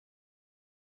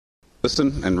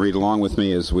Listen and read along with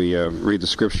me as we read the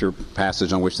scripture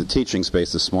passage on which the teaching's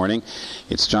based this morning.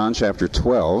 It's John chapter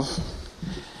 12,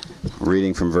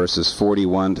 reading from verses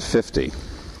 41 to 50.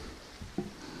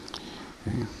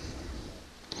 Okay.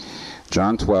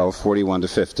 John 12, 41 to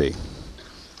 50.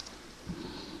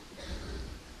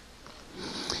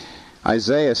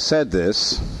 Isaiah said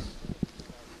this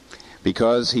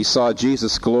because he saw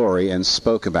Jesus' glory and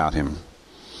spoke about him.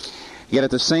 Yet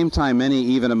at the same time, many,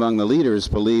 even among the leaders,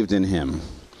 believed in him.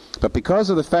 But because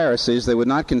of the Pharisees, they would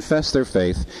not confess their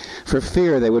faith, for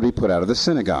fear they would be put out of the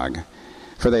synagogue.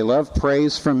 For they love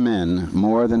praise from men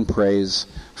more than praise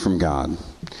from God.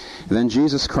 And then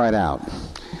Jesus cried out,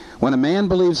 "When a man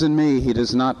believes in me, he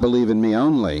does not believe in me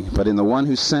only, but in the one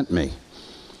who sent me.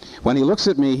 When he looks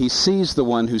at me, he sees the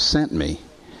one who sent me.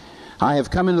 I have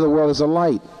come into the world as a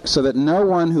light, so that no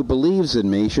one who believes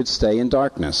in me should stay in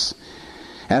darkness.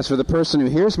 As for the person who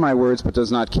hears my words but does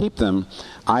not keep them,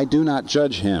 I do not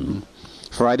judge him,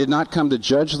 for I did not come to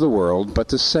judge the world, but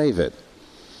to save it.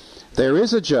 There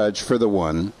is a judge for the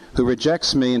one who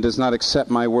rejects me and does not accept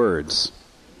my words.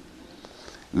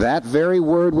 That very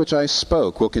word which I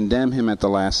spoke will condemn him at the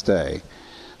last day.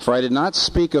 For I did not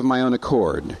speak of my own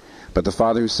accord, but the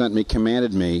Father who sent me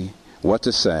commanded me what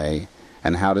to say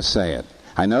and how to say it.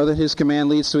 I know that his command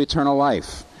leads to eternal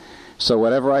life. So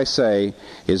whatever I say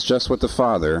is just what the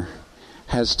Father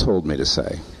has told me to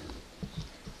say."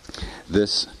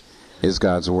 This is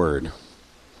God's Word.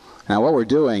 Now what we're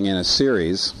doing in a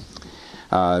series,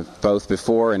 both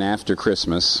before and after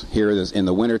Christmas, here in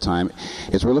the wintertime,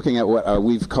 is we're looking at what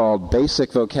we've called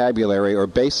basic vocabulary or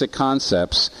basic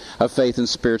concepts of faith and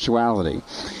spirituality.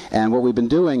 And what we've been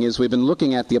doing is we've been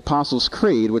looking at the Apostles'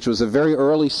 Creed, which was a very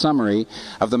early summary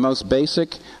of the most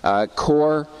basic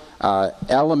core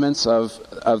elements of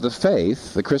the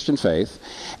faith, the Christian faith,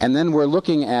 and then we're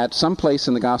looking at some place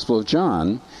in the Gospel of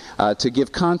John to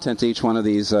give content to each one of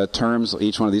these terms,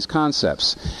 each one of these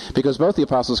concepts. Because both the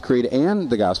Apostles' Creed and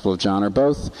the Gospel of John are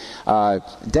both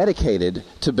dedicated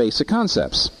to basic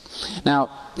concepts. Now,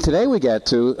 today we get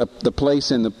to the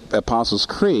place in the Apostles'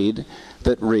 Creed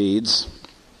that reads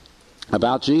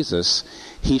about Jesus,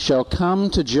 "He shall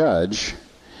come to judge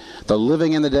the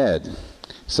living and the dead."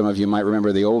 Some of you might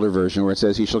remember the older version where it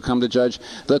says, "He shall come to judge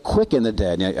the quick and the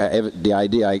dead." The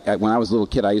idea, when I was a little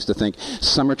kid, I used to think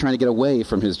some are trying to get away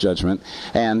from his judgment.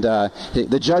 And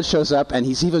the judge shows up, and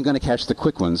he's even going to catch the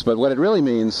quick ones. But what it really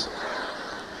means,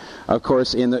 of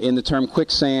course, in the term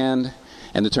quicksand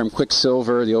and the term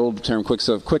quicksilver, the old term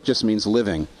quicksilver, quick just means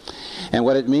living. And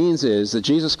what it means is that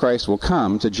Jesus Christ will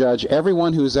come to judge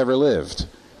everyone who's ever lived.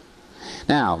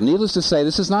 Now, needless to say,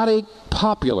 this is not a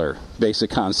popular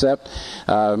basic concept.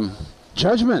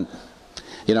 Judgment.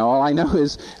 You know, all I know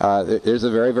is there's a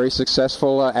very, very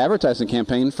successful advertising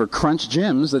campaign for Crunch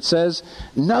Gyms that says,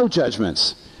 "No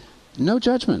judgments." No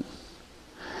judgment.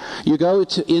 You go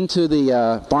into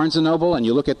the Barnes & Noble and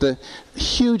you look at the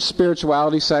huge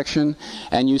spirituality section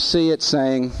and you see it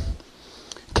saying,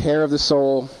 "Care of the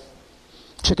soul,"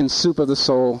 "Chicken soup of the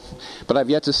soul," but I've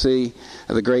yet to see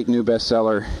the great new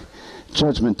bestseller,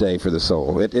 "Judgment Day for the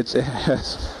Soul."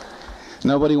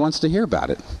 Nobody wants to hear about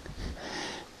it.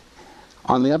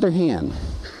 On the other hand,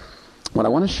 what I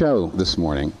want to show this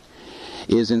morning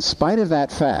is in spite of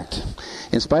that fact,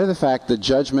 in spite of the fact that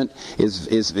judgment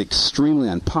is extremely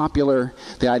unpopular,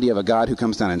 the idea of a God who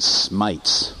comes down and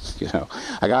smites,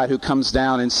 a God who comes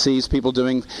down and sees people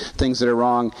doing things that are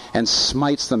wrong and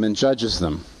smites them and judges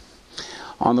them.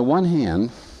 On the one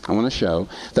hand, I want to show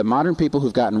that modern people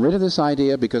who've gotten rid of this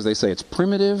idea because they say it's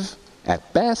primitive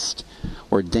at best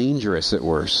or dangerous at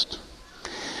worst.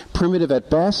 Primitive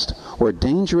at best or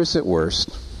dangerous at worst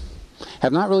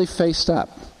have not really faced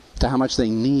up to how much they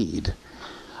need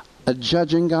a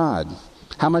judging God,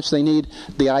 how much they need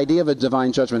the idea of a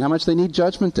divine judgment, how much they need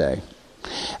Judgment Day.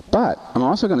 But I'm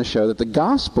also going to show that the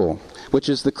gospel, which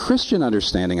is the Christian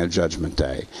understanding of Judgment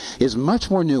Day, is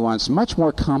much more nuanced, much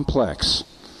more complex,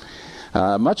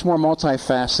 much more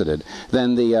multifaceted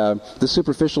than the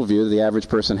superficial view that the average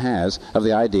person has of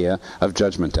the idea of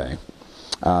Judgment Day.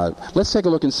 Let's take a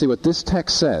look and see what this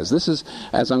text says. This is,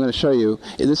 as I'm going to show you,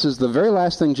 this is the very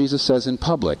last thing Jesus says in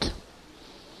public.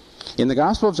 In the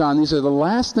Gospel of John, these are the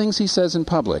last things he says in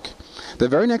public. The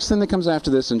very next thing that comes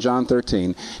after this in John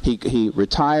 13, he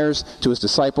retires to his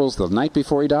disciples the night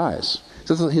before he dies.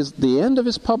 So this is the end of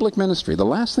his public ministry, the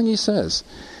last thing he says.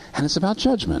 And it's about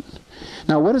judgment.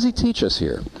 Now, what does he teach us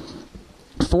here?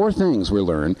 4 things we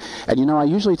learn. And I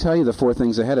usually tell you the 4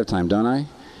 things ahead of time, don't I?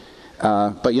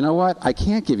 But you know what? I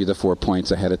can't give you the 4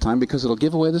 points ahead of time because it'll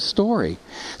give away the story.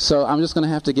 So I'm just going to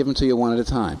have to give them to you one at a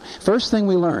time. First thing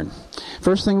we learn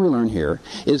here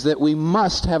is that we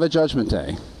must have a judgment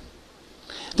day.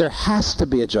 There has to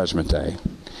be a judgment day.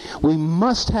 We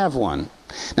must have one.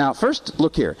 Now, first,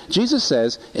 look here. Jesus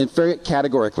says, very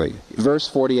categorically, verse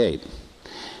 48,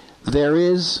 there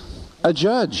is a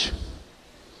judge.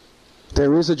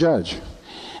 There is a judge.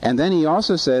 And then he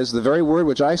also says, the very word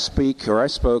which I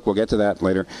spoke, we'll get to that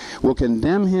later, will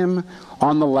condemn him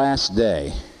on the last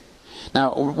day.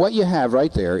 Now, what you have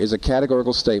right there is a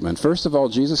categorical statement. First of all,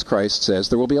 Jesus Christ says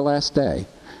there will be a last day.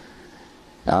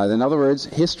 In other words,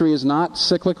 history is not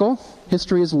cyclical.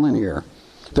 History is linear.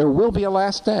 There will be a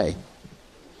last day.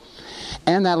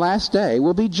 And that last day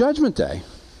will be Judgment Day.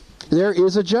 There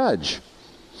is a judge.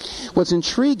 What's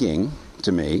intriguing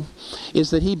to me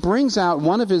is that he brings out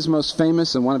one of his most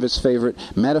famous and one of his favorite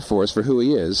metaphors for who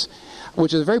he is,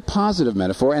 which is a very positive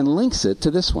metaphor, and links it to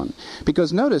this one.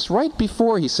 Because notice, right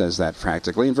before he says that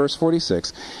practically, in verse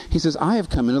 46, he says, I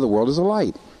have come into the world as a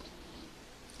light,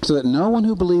 so that no one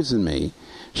who believes in me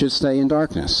should stay in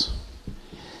darkness.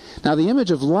 Now, the image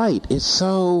of light is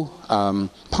so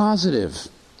positive,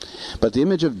 but the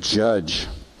image of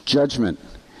judgment,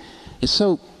 is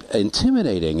so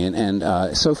intimidating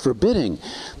and so forbidding.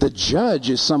 The judge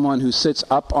is someone who sits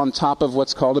up on top of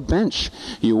what's called a bench.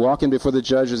 You walk in before the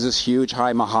judge, there's this huge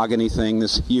high mahogany thing,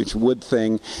 this huge wood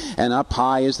thing, and up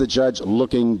high is the judge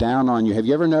looking down on you. Have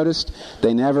you ever noticed?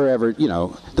 They never ever,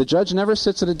 the judge never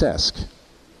sits at a desk,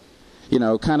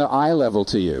 kind of eye level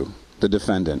to you, the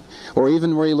defendant, or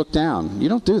even where you look down. You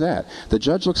don't do that. The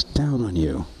judge looks down on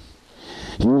you.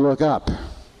 You look up.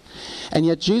 And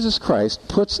yet Jesus Christ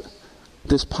puts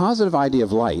this positive idea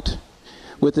of light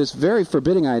with this very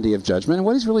forbidding idea of judgment. And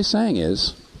what he's really saying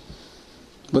is,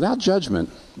 without judgment,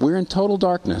 we're in total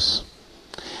darkness.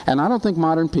 And I don't think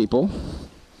modern people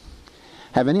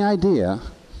have any idea,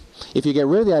 if you get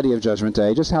rid of the idea of Judgment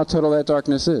Day, just how total that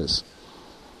darkness is.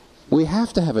 We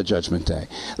have to have a Judgment Day.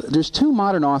 There's two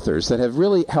modern authors that have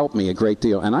really helped me a great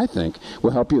deal, and I think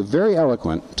will help you. Very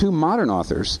eloquent, two modern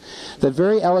authors that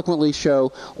very eloquently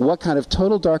show what kind of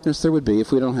total darkness there would be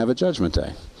if we don't have a Judgment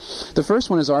Day. The first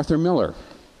one is Arthur Miller.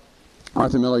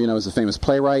 Arthur Miller, is a famous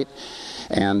playwright,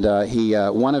 and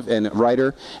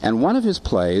writer, and one of his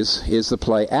plays is the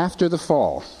play After the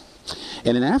Fall.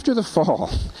 And in After the Fall,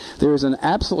 there is an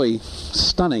absolutely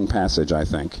stunning passage, I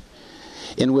think,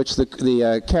 in which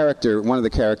the character, one of the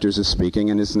characters is speaking,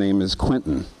 and his name is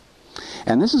Quentin.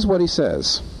 And this is what he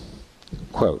says,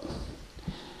 quote,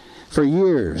 "For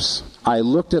years, I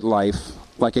looked at life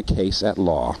like a case at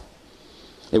law.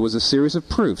 It was a series of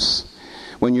proofs.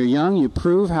 When you're young, you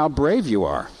prove how brave you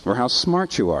are, or how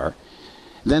smart you are.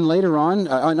 Then later on,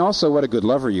 and also what a good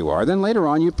lover you are. Then later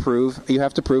on, you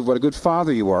have to prove what a good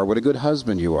father you are, what a good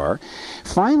husband you are.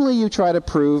 Finally, you try to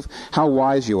prove how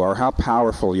wise you are, how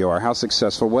powerful you are, how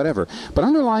successful, whatever. But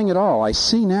underlying it all, I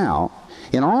see now,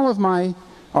 in all of my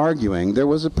arguing, there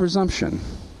was a presumption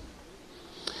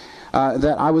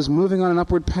that I was moving on an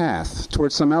upward path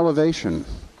towards some elevation.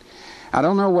 I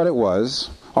don't know what it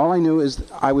was. All I knew is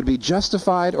I would be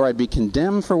justified or I'd be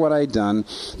condemned for what I'd done.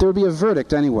 There would be a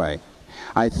verdict anyway.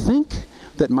 I think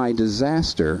that my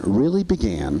disaster really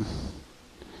began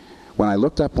when I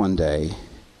looked up one day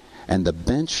and the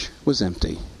bench was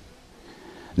empty.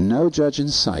 No judge in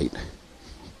sight.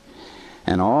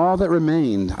 And all that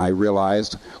remained, I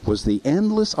realized, was the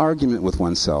endless argument with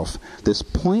oneself, this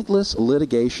pointless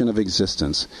litigation of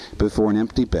existence before an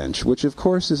empty bench, which of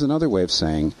course is another way of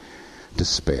saying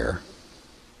despair."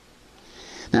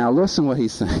 Now listen what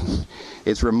he's saying.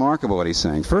 It's remarkable what he's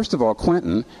saying. First of all,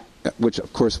 Quentin, which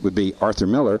of course would be Arthur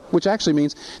Miller, which actually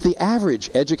means the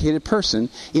average educated person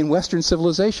in Western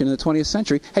civilization in the 20th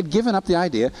century, had given up the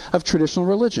idea of traditional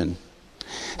religion,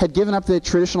 had given up the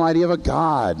traditional idea of a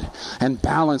God and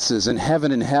balances and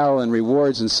heaven and hell and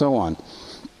rewards and so on.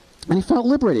 And he felt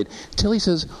liberated till he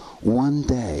says, one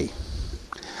day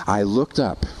I looked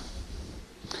up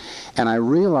and I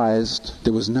realized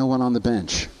there was no one on the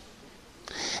bench.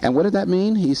 And what did that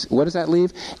mean? What does that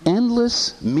leave?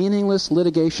 Endless, meaningless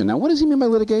litigation. Now, what does he mean by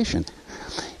litigation?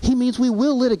 He means we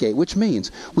will litigate, which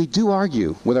means we do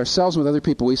argue with ourselves and with other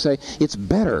people. We say, it's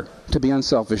better to be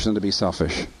unselfish than to be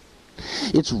selfish.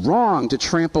 It's wrong to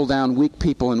trample down weak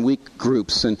people and weak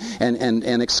groups and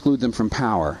exclude them from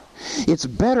power. It's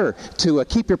better to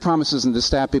keep your promises and to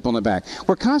stab people in the back.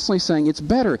 We're constantly saying it's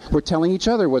better. We're telling each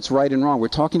other what's right and wrong. We're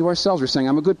talking to ourselves. We're saying,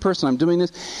 I'm a good person. I'm doing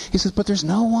this. He says, but there's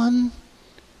no one.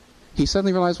 He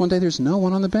suddenly realized one day there's no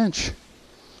one on the bench.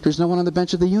 There's no one on the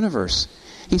bench of the universe.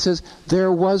 He says,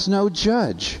 there was no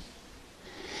judge.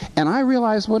 And And I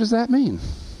realized, what does that mean?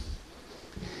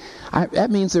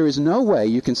 That means there is no way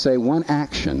you can say one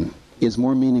action is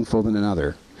more meaningful than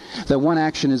another, that one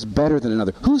action is better than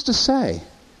another. Who's to say?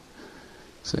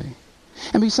 See?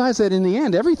 And besides that, in the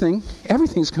end,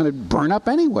 everything's going to burn up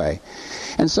anyway.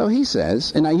 And so he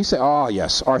says, and now you say, oh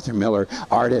yes, Arthur Miller,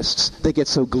 artists, they get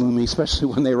so gloomy,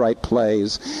 especially when they write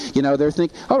plays. You know, they're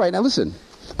thinking, all right, now listen,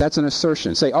 that's an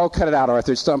assertion. Say, oh, cut it out,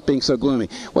 Arthur, stop being so gloomy.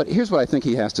 Here's what I think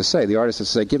he has to say. The artist has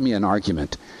to say, give me an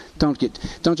argument. Don't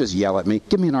just yell at me.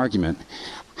 Give me an argument.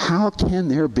 How can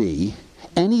there be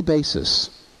any basis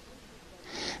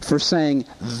for saying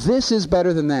this is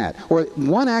better than that, or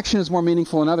one action is more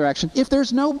meaningful than another action, if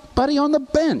there's nobody on the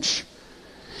bench?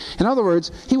 In other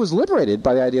words, he was liberated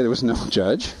by the idea there was no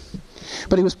judge,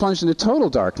 but he was plunged into total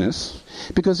darkness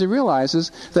because he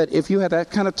realizes that if you have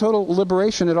that kind of total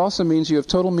liberation, it also means you have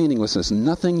total meaninglessness.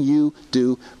 Nothing you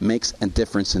do makes a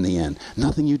difference in the end.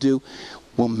 Nothing you do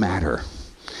will matter.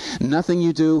 Nothing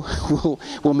you do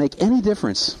will make any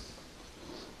difference.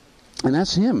 And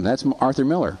that's him. That's Arthur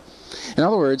Miller. In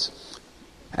other words,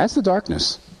 that's the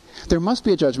darkness. There must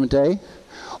be a judgment day,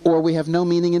 or we have no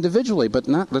meaning individually. But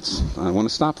I want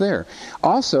to stop there.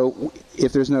 Also,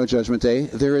 if there's no judgment day,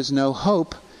 there is no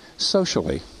hope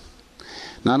socially.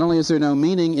 Not only is there no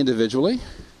meaning individually,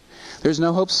 there's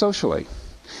no hope socially.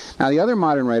 Now, the other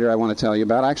modern writer I want to tell you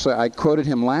about, actually, I quoted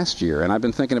him last year, and I've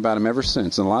been thinking about him ever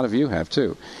since, and a lot of you have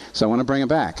too. So I want to bring him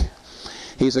back.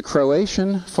 He's a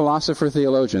Croatian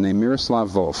philosopher-theologian named Miroslav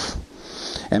Volf.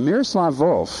 And Miroslav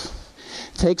Volf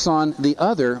takes on the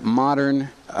other modern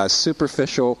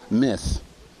superficial myth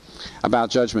about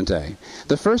Judgment Day.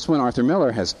 The first one Arthur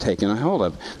Miller has taken a hold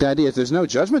of. The idea if there's no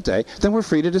Judgment Day, then we're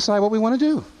free to decide what we want to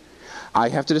do. I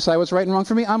have to decide what's right and wrong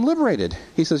for me. I'm liberated.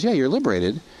 He says, yeah, you're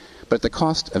liberated, but at the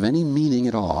cost of any meaning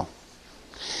at all.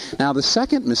 Now, the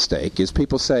second mistake is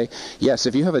people say, yes,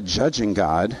 if you have a judging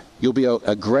God, you'll be an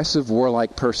aggressive,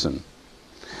 warlike person.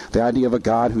 The idea of a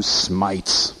God who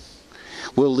smites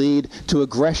will lead to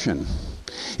aggression.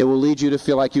 It will lead you to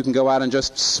feel like you can go out and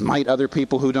just smite other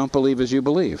people who don't believe as you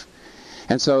believe.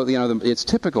 And so, it's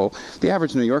typical. The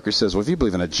average New Yorker says, well, if you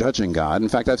believe in a judging God, in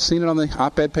fact, I've seen it on the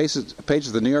op-ed pages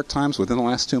of the New York Times within the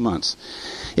last 2 months.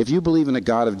 If you believe in a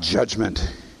God of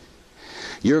judgment,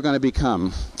 you're going to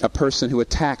become a person who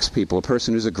attacks people, a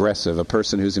person who's aggressive, a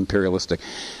person who's imperialistic.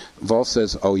 Volf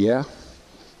says, oh yeah?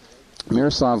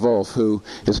 Miroslav Volf, who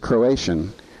is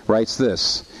Croatian, writes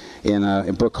this in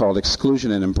a book called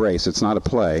Exclusion and Embrace. It's not a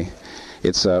play.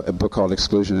 It's a book called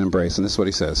Exclusion and Embrace, and this is what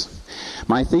he says.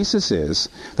 My thesis is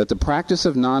that the practice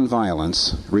of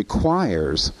nonviolence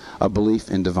requires a belief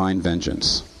in divine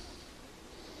vengeance.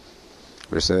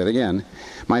 We'll say that again.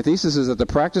 My thesis is that the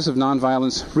practice of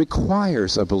nonviolence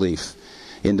requires a belief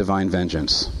in divine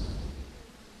vengeance.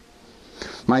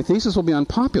 My thesis will be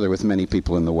unpopular with many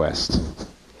people in the West.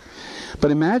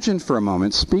 But imagine for a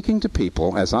moment speaking to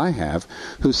people, as I have,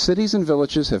 whose cities and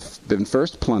villages have been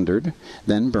first plundered,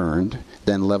 then burned,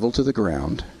 then leveled to the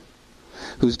ground,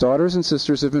 whose daughters and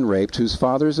sisters have been raped, whose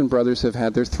fathers and brothers have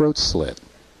had their throats slit.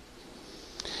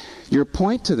 Your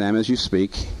point to them as you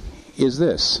speak is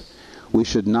this: we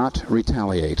should not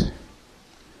retaliate.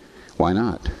 Why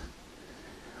not?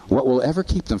 What will ever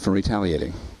keep them from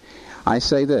retaliating? I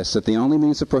say this, that the only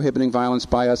means of prohibiting violence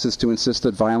by us is to insist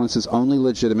that violence is only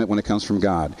legitimate when it comes from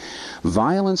God.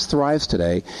 Violence thrives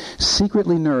today,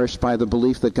 secretly nourished by the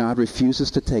belief that God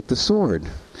refuses to take the sword.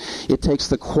 It takes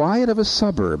the quiet of a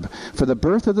suburb for the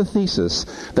birth of the thesis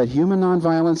that human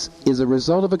nonviolence is a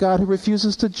result of a God who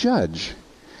refuses to judge.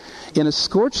 In a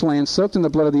scorched land soaked in the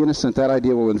blood of the innocent, that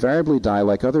idea will invariably die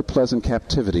like other pleasant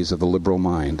captivities of the liberal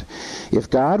mind. If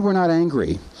God were not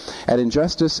angry at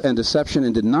injustice and deception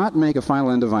and did not make a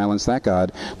final end of violence, that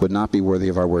God would not be worthy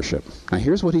of our worship. Now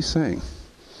here's what he's saying.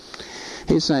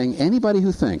 He's saying anybody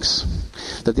who thinks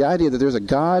that the idea that there's a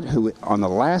God who on the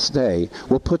last day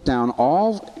will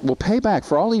will pay back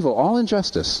for all evil, all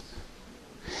injustice,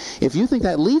 if you think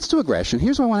that leads to aggression,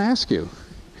 here's what I want to ask you.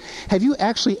 Have you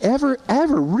actually ever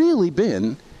really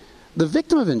been the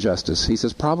victim of injustice? He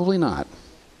says, probably not.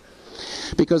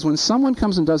 Because when someone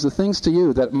comes and does the things to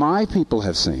you that my people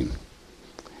have seen,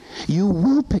 you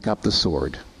will pick up the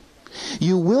sword.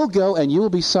 You will go and you will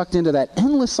be sucked into that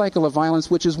endless cycle of violence,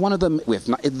 which is one of the, if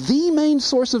not the main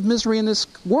source of misery in this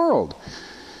world.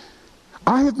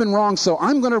 I have been wrong, so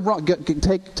I'm going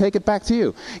to take it back to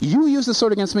you. You use the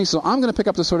sword against me, so I'm going to pick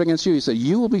up the sword against you. He said,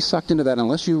 you will be sucked into that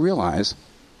unless you realize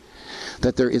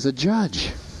that there is a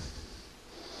judge.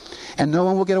 And no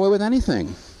one will get away with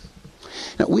anything.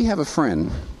 Now, we have a friend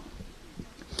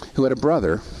who had a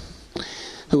brother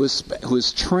who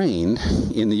was trained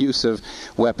in the use of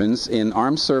weapons in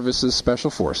armed services,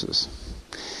 special forces.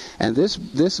 And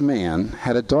this man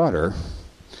had a daughter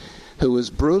who was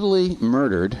brutally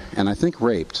murdered, and I think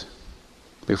raped,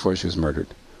 before she was murdered.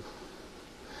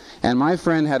 And my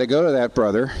friend had to go to that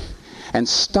brother and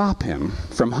stop him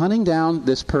from hunting down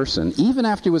this person, even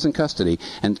after he was in custody,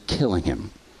 and killing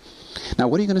him. Now,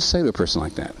 what are you going to say to a person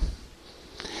like that?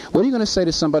 What are you going to say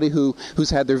to somebody who's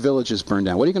had their villages burned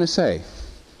down? What are you going to say?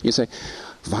 You say,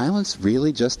 violence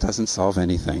really just doesn't solve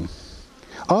anything.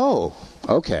 Oh,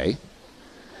 okay.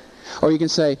 Or you can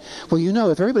say, well, you know,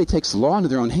 if everybody takes the law into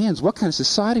their own hands, what kind of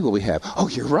society will we have? Oh,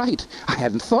 you're right. I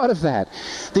hadn't thought of that.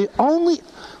 The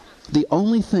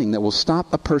only thing that will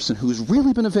stop a person who's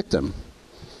really been a victim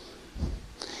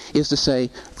is to say,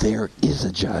 there is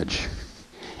a judge,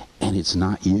 and it's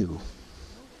not you.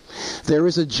 There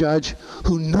is a judge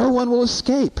who no one will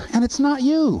escape, and it's not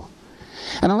you.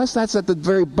 And unless that's at the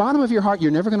very bottom of your heart,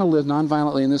 you're never going to live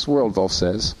nonviolently in this world, Wolf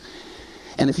says.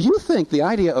 And if you think the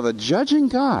idea of a judging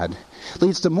God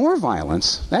leads to more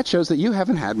violence, that shows that you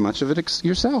haven't had much of it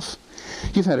yourself.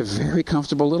 You've had a very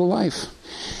comfortable little life.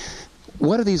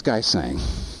 What are these guys saying?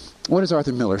 What is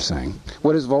Arthur Miller saying?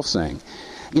 What is Wolf saying?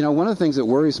 You know, one of the things that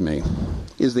worries me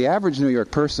is the average New York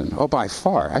person, by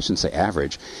far, I shouldn't say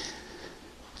average,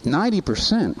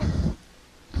 90%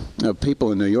 of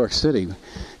people in New York City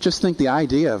just think the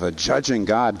idea of a judging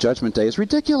God, Judgment Day, is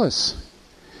ridiculous.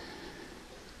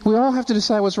 We all have to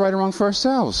decide what's right or wrong for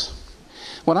ourselves.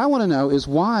 What I want to know is,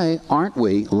 why aren't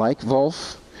we, like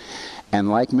Wolf and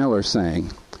like Miller,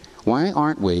 saying, why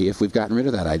aren't we, if we've gotten rid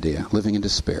of that idea, living in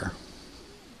despair?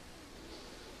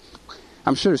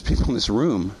 I'm sure there's people in this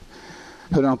room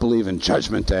who don't believe in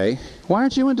Judgment Day. Why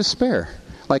aren't you in despair,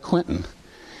 like Quentin?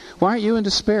 Why aren't you in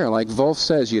despair, like Wolf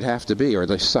says you'd have to be, or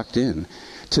they're sucked in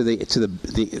to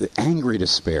the angry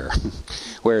despair,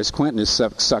 whereas Quentin is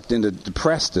sucked into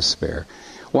depressed despair?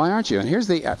 Why aren't you? And here's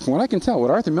from what I can tell,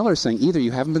 what Arthur Miller is saying, either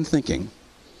you haven't been thinking.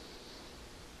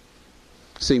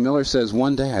 See, Miller says,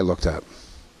 one day I looked up.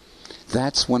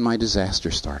 That's when my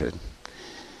disaster started.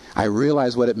 I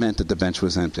realized what it meant that the bench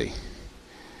was empty.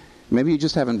 Maybe you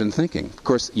just haven't been thinking. Of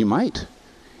course, you might.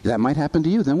 That might happen to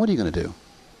you. Then what are you going to do?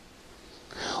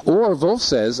 Or Wolf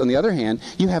says, on the other hand,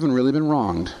 you haven't really been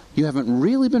wronged. You haven't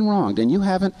really been wronged, and you're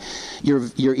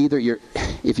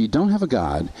if you don't have a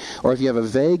God, or if you have a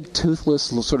vague, toothless,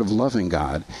 sort of loving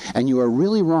God, and you are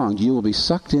really wronged, you will be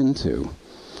sucked into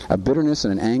a bitterness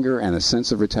and an anger and a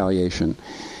sense of retaliation,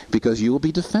 because you will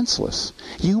be defenseless.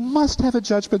 You must have a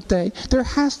judgment day. There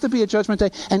has to be a judgment day.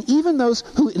 And even those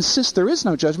who insist there is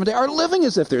no judgment day are living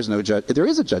as if there is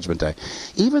a judgment day.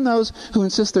 Even those who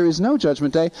insist there is no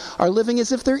judgment day are living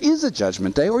as if there is a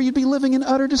judgment day, or you'd be living in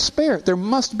utter despair. There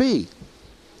must be.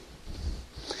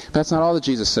 That's not all that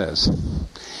Jesus says.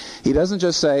 He doesn't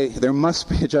just say there must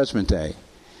be a judgment day.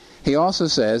 He also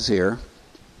says here,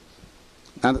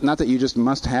 not that you just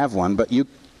must have one, but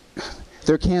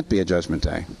there can't be a judgment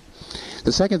day.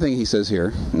 The second thing he says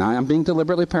here, now I'm being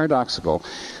deliberately paradoxical.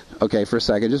 Okay, for a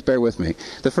second, just bear with me.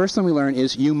 The first thing we learn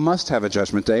is you must have a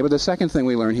judgment day, but the second thing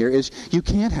we learn here is you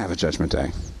can't have a judgment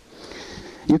day.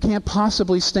 You can't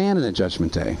possibly stand in a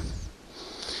judgment day.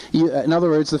 In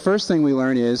other words, the first thing we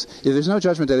learn is, if there's no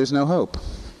judgment day, there's no hope.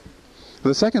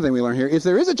 The second thing we learn here, if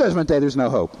there is a judgment day, there's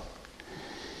no hope.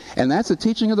 And that's the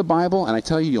teaching of the Bible, and I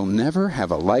tell you, you'll never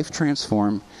have a life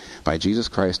transformed by Jesus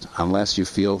Christ unless you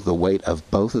feel the weight of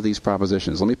both of these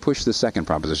propositions. Let me push the second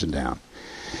proposition down.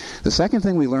 The second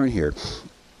thing we learn here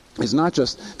is not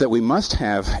just that we must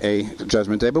have a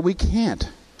judgment day, but we can't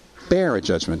bear a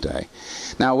judgment day.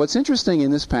 Now, what's interesting in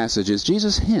this passage is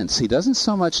Jesus hints. He doesn't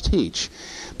so much teach,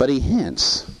 but he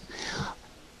hints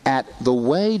at the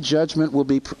way judgment will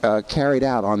be carried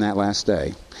out on that last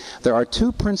day. There are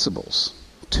two principles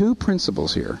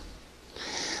here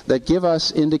that give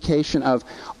us indication of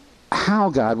how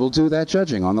God will do that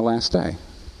judging on the last day.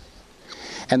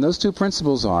 And those two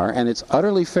principles are, and it's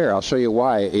utterly fair, I'll show you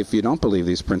why, if you don't believe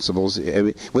these principles,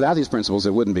 without these principles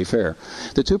it wouldn't be fair.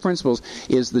 The two principles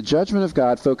is the judgment of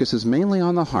God focuses mainly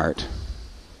on the heart,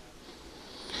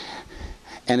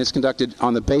 and it's conducted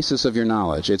on the basis of your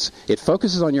knowledge. It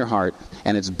focuses on your heart,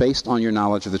 and it's based on your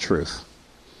knowledge of the truth.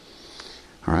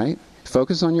 All right?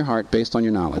 Focus on your heart based on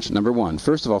your knowledge. Number one,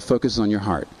 first of all, focus on your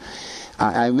heart.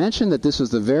 I mentioned that this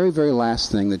was the very, very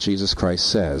last thing that Jesus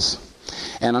Christ says.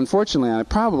 And unfortunately,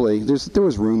 there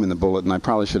was room in the bulletin. I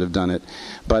probably should have done it.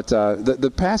 But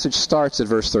the passage starts at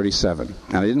verse 37.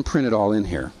 And I didn't print it all in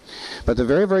here. But the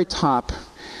very, very top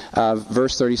of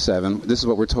verse 37, this is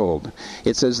what we're told.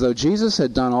 It says, though Jesus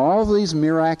had done all these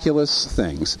miraculous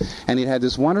things, and he'd had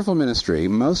this wonderful ministry,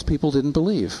 most people didn't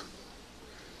believe.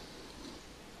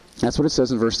 That's what it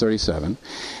says in verse 37.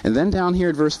 And then down here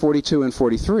at verse 42 and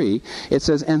 43, it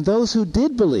says, and those who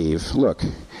did believe, look,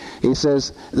 he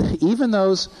says, even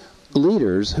those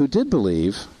leaders who did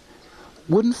believe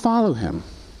wouldn't follow him.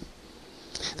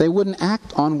 They wouldn't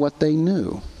act on what they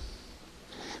knew.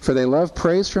 For they love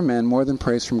praise from men more than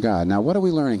praise from God. Now, what are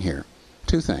we learning here?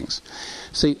 Two things.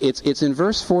 See, it's in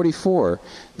verse 44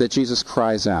 that Jesus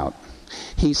cries out.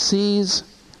 He sees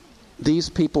these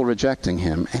people rejecting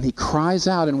him, and he cries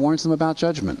out and warns them about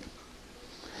judgment.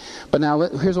 But now,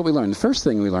 here's what we learn. The first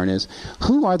thing we learn is,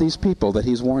 who are these people that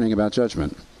he's warning about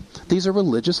judgment? These are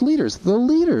religious leaders. The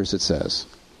leaders, it says.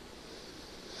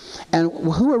 And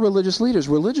who are religious leaders?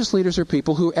 Religious leaders are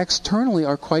people who externally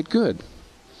are quite good.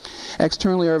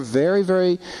 Externally are very,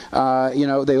 very,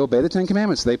 they obey the Ten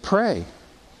Commandments. They pray.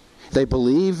 They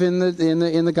believe in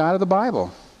the God of the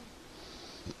Bible.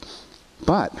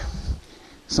 But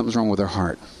something's wrong with their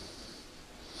heart.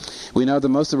 We know that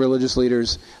most of the religious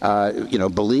leaders,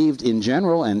 believed in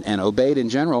general and obeyed in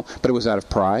general, but it was out of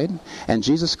pride. And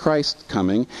Jesus Christ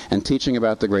coming and teaching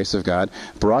about the grace of God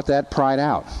brought that pride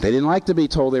out. They didn't like to be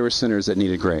told they were sinners that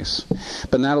needed grace.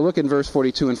 But now to look in verse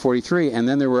 42 and 43, and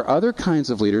then there were other kinds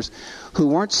of leaders who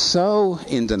weren't so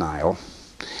in denial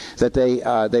that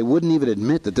they wouldn't even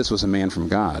admit that this was a man from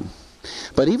God.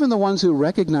 But even the ones who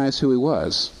recognized who he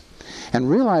was and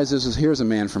realized here's a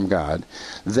man from God,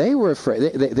 they were afraid.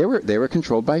 They were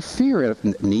controlled by fear,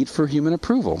 need for human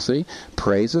approval. See,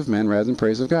 praise of men rather than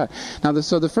praise of God. Now,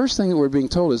 so the first thing that we're being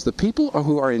told is the people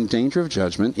who are in danger of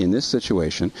judgment in this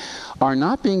situation are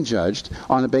not being judged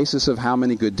on the basis of how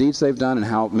many good deeds they've done and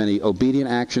how many obedient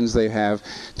actions they have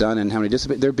done and how many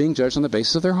disobedient. They're being judged on the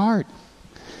basis of their heart.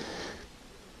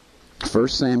 1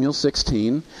 Samuel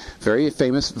 16, very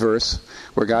famous verse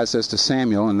where God says to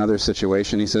Samuel in another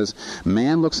situation, he says,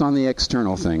 man looks on the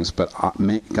external things, but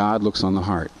God looks on the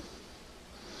heart.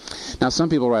 Now some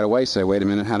people right away say, wait a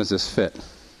minute, how does this fit?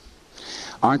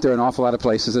 Aren't there an awful lot of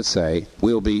places that say,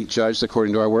 we'll be judged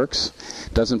according to our works?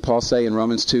 Doesn't Paul say in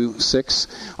Romans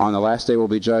 2:6, on the last day we'll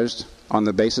be judged on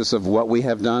the basis of what we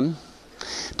have done?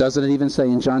 Doesn't it even say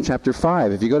in John chapter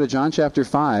 5? If you go to John chapter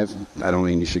 5, I don't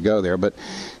mean you should go there, but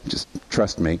just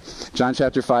trust me. John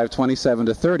chapter 5, 27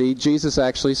 to 30, Jesus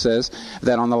actually says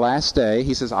that on the last day,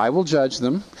 he says, I will judge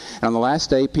them. And on the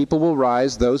last day, people will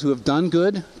rise, those who have done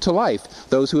good to life,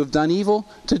 those who have done evil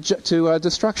to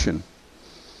destruction.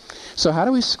 So how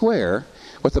do we square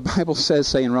what the Bible says,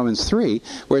 say in Romans 3,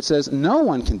 where it says no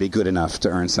one can be good enough to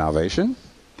earn salvation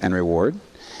and reward,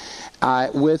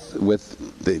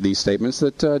 with these statements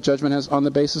that judgment has on the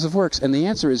basis of works? And the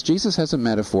answer is Jesus has a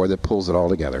metaphor that pulls it all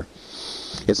together.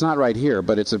 It's not right here,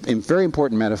 but it's a very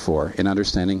important metaphor in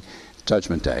understanding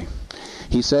Judgment Day.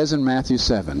 He says in Matthew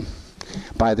 7,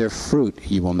 by their fruit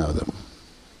you will know them.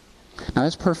 Now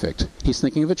that's perfect. He's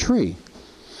thinking of a tree.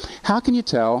 How can you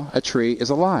tell a tree is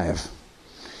alive?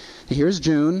 Here's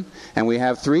June, and we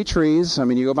have 3 trees. I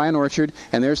mean, you go by an orchard,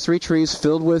 and there's 3 trees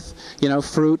filled with,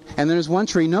 fruit, and there's one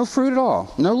tree, no fruit at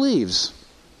all, no leaves.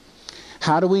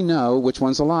 How do we know which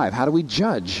one's alive? How do we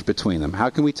judge between them? How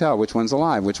can we tell which one's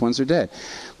alive, which ones are dead?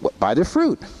 By their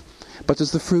fruit. But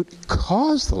does the fruit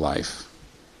cause the life?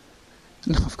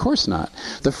 No, of course not.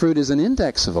 The fruit is an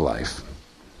index of a life.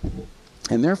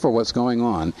 And therefore, what's going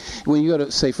on, when you go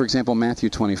to, say, for example, Matthew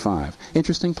 25,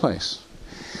 interesting place.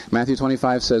 Matthew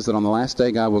 25 says that on the last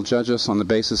day, God will judge us on the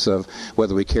basis of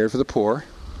whether we cared for the poor,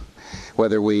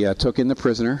 whether we took in the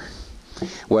prisoner,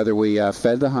 whether we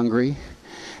fed the hungry.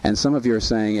 And some of you are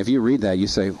saying, if you read that, you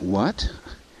say, what?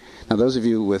 Now, those of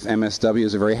you with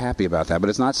MSWs are very happy about that, but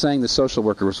it's not saying the social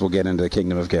workers will get into the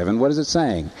kingdom of heaven. What is it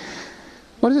saying?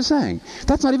 What is it saying?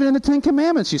 That's not even in the Ten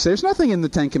Commandments. You say, there's nothing in the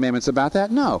Ten Commandments about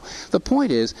that. No. The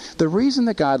point is, the reason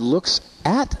that God looks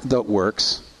at the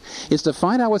works is to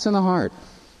find out what's in the heart.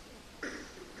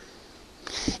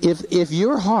 If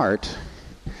your heart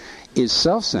is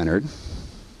self-centered,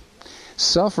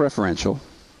 self-referential,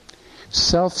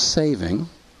 self-saving,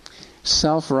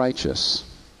 self-righteous,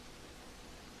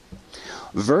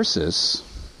 versus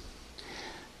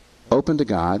open to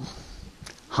God,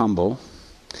 humble,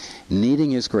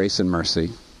 needing His grace and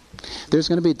mercy, there's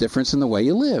going to be a difference in the way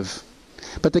you live.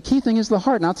 But the key thing is the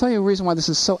heart. And I'll tell you a reason why this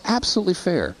is so absolutely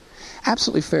fair.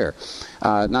 Absolutely fair.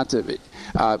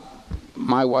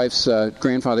 My wife's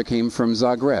grandfather came from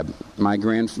Zagreb.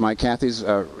 My Kathy's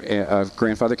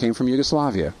grandfather came from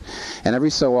Yugoslavia. And every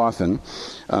so often,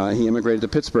 he immigrated to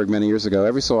Pittsburgh many years ago.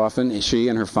 Every so often, she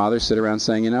and her father sit around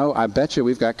saying, I bet you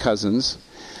we've got cousins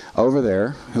over there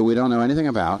who we don't know anything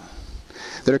about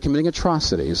that are committing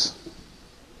atrocities.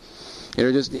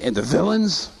 They're just the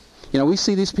villains. We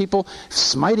see these people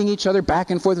smiting each other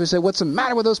back and forth. We say, what's the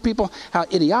matter with those people? How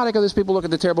idiotic are those people? Look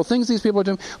at the terrible things these people are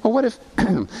doing. Well, what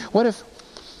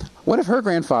if her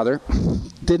grandfather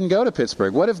didn't go to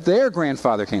Pittsburgh? What if their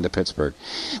grandfather came to Pittsburgh?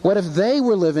 What if they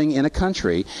were living in a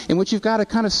country in which you've got a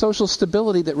kind of social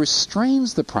stability that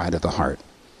restrains the pride of the heart?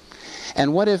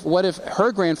 And what if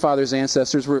her grandfather's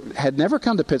ancestors had never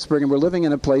come to Pittsburgh and were living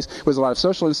in a place where there's a lot of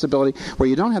social instability, where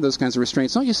you don't have those kinds of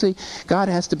restraints? Don't you see? God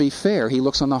has to be fair. He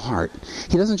looks on the heart.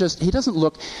 He doesn't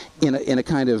look in a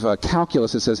kind of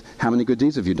calculus that says, how many good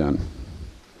deeds have you done?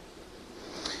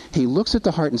 He looks at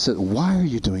the heart and says, why are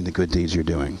you doing the good deeds you're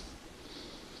doing?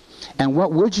 And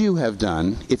what would you have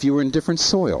done if you were in different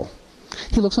soil?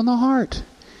 He looks on the heart.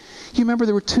 You remember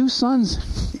there were two sons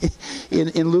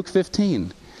in Luke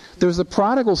 15. There was the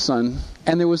prodigal son,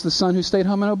 and there was the son who stayed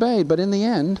home and obeyed. But in the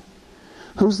end,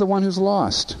 who's the one who's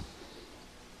lost?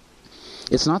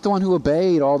 It's not the one who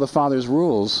obeyed all the father's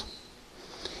rules.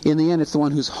 In the end, it's the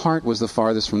one whose heart was the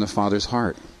farthest from the father's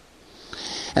heart.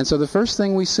 And so the first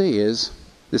thing we see is,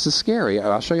 this is scary.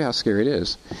 I'll show you how scary it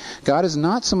is. God is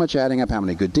not so much adding up how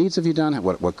many good deeds have you done,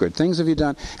 what good things have you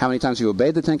done, how many times you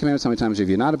obeyed the Ten Commandments, how many times have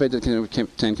you not obeyed the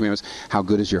Ten Commandments. How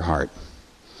good is your heart?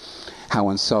 How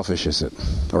unselfish is it?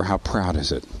 Or how proud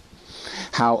is it?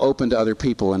 How open to other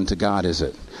people and to God is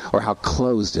it? Or how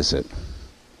closed is it?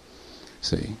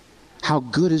 See? How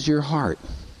good is your heart?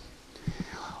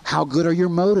 How good are your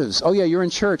motives? Oh yeah, you're in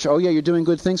church. Oh yeah, you're doing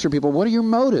good things for people. What are your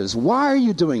motives? Why are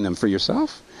you doing them? For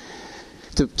yourself?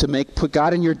 To put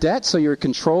God in your debt so you're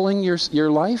controlling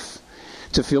your life?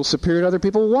 To feel superior to other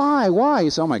people? Why? Why? You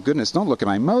say, oh my goodness, don't look at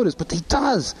my motives. But he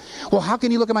does. Well, how can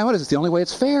you look at my motives? It's the only way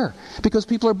it's fair. Because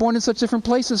people are born in such different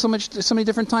places, so many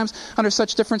different times, under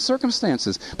such different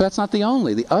circumstances. But that's not the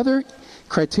only. The other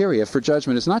criteria for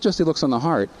judgment is not just he looks on the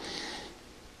heart.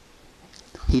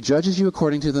 He judges you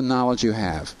according to the knowledge you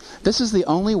have. This is the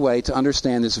only way to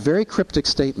understand this very cryptic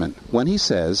statement when he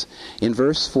says, in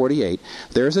verse 48,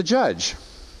 there's a judge.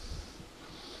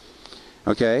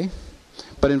 Okay?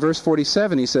 But in verse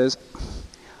 47 he says,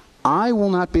 I will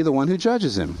not be the one who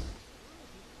judges him.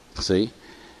 See?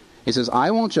 He says, I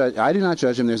do not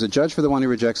judge him. There's a judge for the one who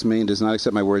rejects me and does not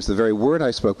accept my words. The very word I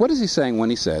spoke. What is he saying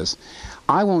when he says,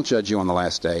 I won't judge you on the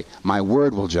last day. My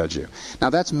word will judge you.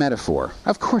 Now that's metaphor.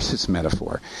 Of course it's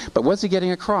metaphor. But what's he getting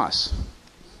across?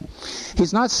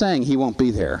 He's not saying he won't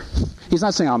be there. He's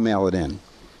not saying I'll mail it in.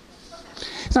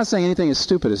 He's not saying anything as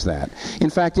stupid as that. In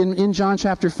fact, in John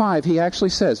chapter 5, he actually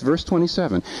says, verse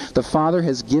 27, the Father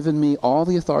has given me all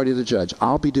the authority to judge.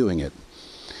 I'll be doing it.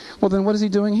 Well, then what is he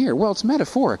doing here? Well, it's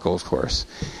metaphorical, of course.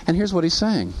 And here's what he's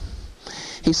saying.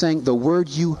 He's saying the word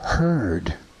you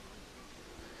heard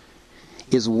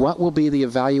is what will be the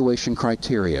evaluation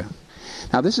criteria.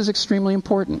 Now, this is extremely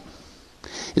important.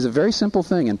 It's a very simple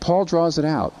thing, and Paul draws it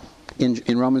out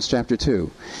in Romans chapter 2.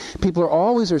 People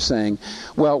are saying,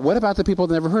 well, what about the people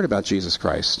that never heard about Jesus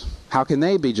Christ? How can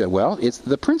they be judged? Well, it's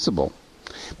the principle.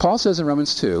 Paul says in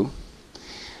Romans 2,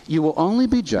 you will only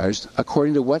be judged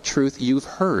according to what truth you've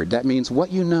heard. That means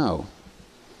what you know.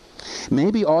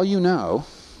 Maybe all you know,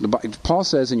 Paul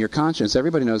says in your conscience,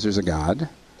 everybody knows there's a God.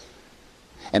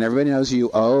 And everybody knows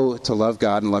you owe to love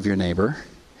God and love your neighbor.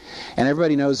 And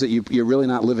everybody knows that you're really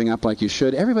not living up like you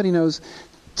should. Everybody knows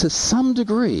to some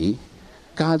degree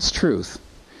God's truth.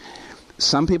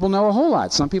 Some people know a whole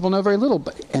lot. Some people know very little.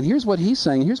 And here's what he's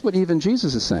saying. Here's what even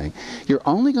Jesus is saying. You're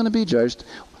only going to be judged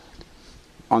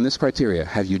on this criteria.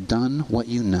 Have you done what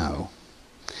you know?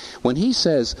 When he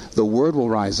says the word will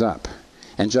rise up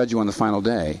and judge you on the final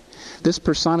day, this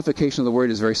personification of the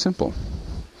word is very simple.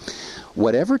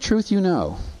 Whatever truth you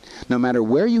know, no matter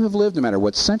where you have lived, no matter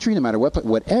what century, no matter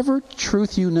whatever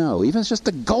truth you know, even if it's just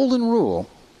the golden rule,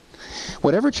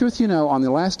 whatever truth you know on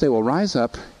the last day will rise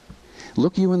up,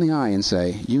 look you in the eye and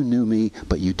say, you knew me,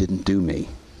 but you didn't do me.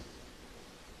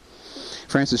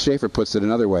 Francis Schaeffer puts it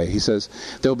another way. He says,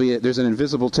 there's an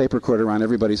invisible tape recorder around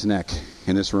everybody's neck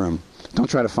in this room. Don't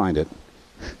try to find it.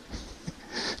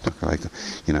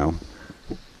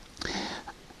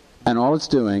 And all it's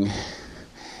doing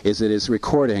is it is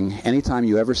recording anytime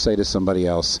you ever say to somebody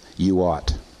else, you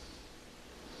ought.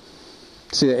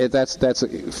 See, that's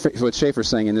what Schaeffer's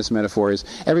saying in this metaphor is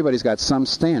everybody's got some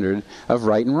standard of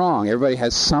right and wrong. Everybody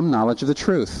has some knowledge of the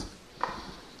truth.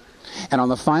 And on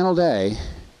the final day,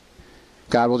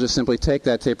 God will just simply take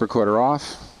that tape recorder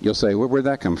off. You'll say, where'd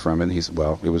that come from? And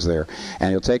it was there. And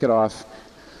he'll take it off.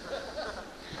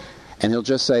 And he'll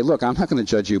just say, look, I'm not going to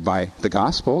judge you by the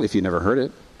gospel if you never heard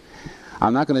it.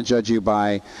 I'm not going to judge you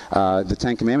by the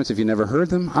Ten Commandments if you never heard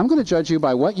them. I'm going to judge you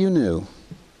by what you knew.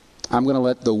 I'm going to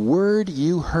let the word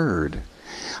you heard,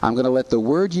 I'm going to let the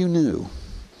word you knew,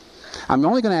 I'm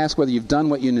only going to ask whether you've done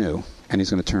what you knew, and he's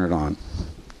going to turn it on.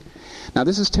 Now,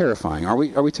 this is terrifying. Are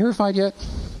we terrified yet?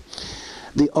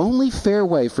 The only fair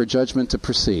way for judgment to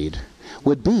proceed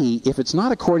would be if it's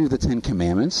not according to the Ten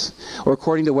Commandments or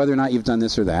according to whether or not you've done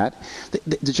this or that.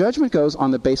 The judgment goes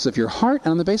on the basis of your heart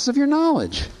and on the basis of your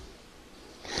knowledge.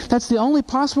 That's the only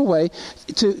possible way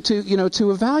to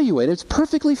evaluate it. It's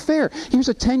perfectly fair. Here's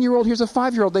a 10-year-old, here's a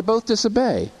 5-year-old. They both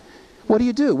disobey. What do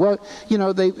you do? Well,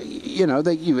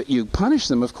 you punish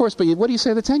them, of course, but what do you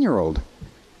say to the 10-year-old?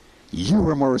 You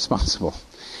were more responsible.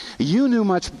 You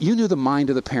knew the mind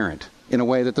of the parent in a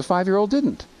way that the 5-year-old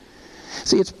didn't.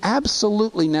 See, it's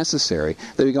absolutely necessary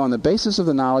that we go on the basis of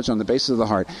the knowledge, on the basis of the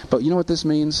heart. But you know what this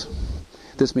means?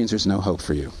 This means there's no hope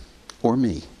for you or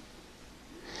me.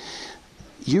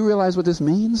 You realize what this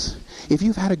means? If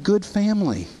you've had a good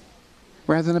family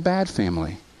rather than a bad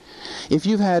family, if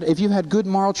you've had good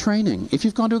moral training, if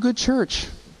you've gone to a good church,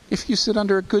 if you sit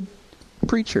under a good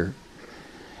preacher,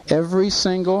 every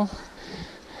single,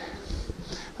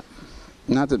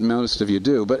 not that most of you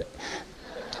do, but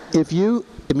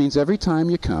it means every time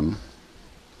you come,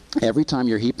 every time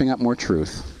you're heaping up more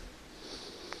truth,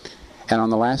 and on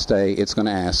the last day it's going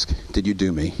to ask, did you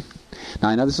do me? Now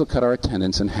I know this will cut our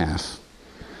attendance in half,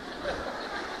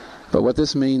 but what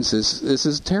this means is, this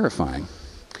is terrifying.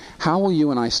 How will you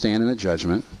and I stand in a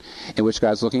judgment in which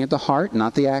God's looking at the heart,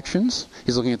 not the actions?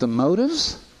 He's looking at the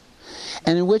motives,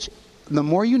 and in which the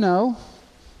more you know,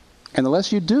 and the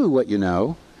less you do what you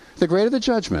know, the greater the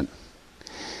judgment.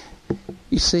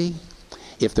 You see,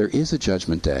 if there is a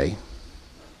judgment day,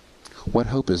 what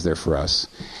hope is there for us?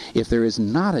 If there is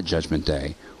not a judgment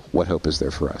day, what hope is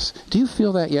there for us? Do you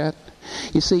feel that yet?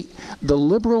 You see, the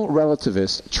liberal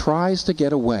relativist tries to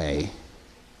get away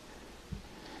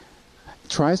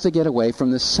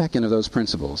from the second of those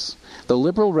principles. The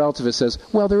liberal relativist says,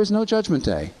 well, there is no judgment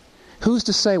day. Who's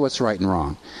to say what's right and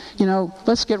wrong?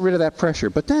 Let's get rid of that pressure.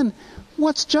 But then,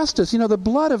 what's justice? The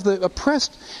blood of the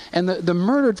oppressed and the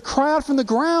murdered cry out from the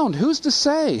ground. Who's to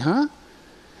say, huh?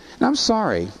 And I'm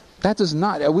sorry. That does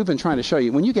not, we've been trying to show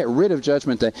you, when you get rid of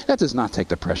judgment day, that does not take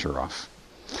the pressure off.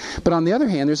 But on the other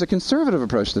hand, there's a conservative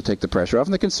approach to take the pressure off.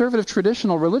 And the conservative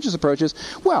traditional religious approach is,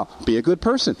 well, be a good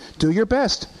person. Do your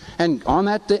best. And on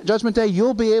that judgment day,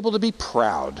 you'll be able to be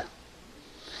proud.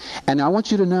 And I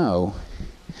want you to know,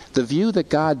 the view that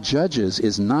God judges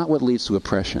is not what leads to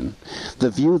oppression.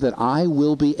 The view that I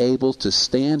will be able to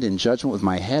stand in judgment with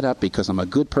my head up because I'm a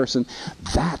good person,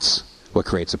 that's what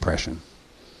creates oppression.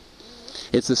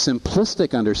 It's the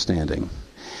simplistic understanding.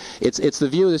 It's the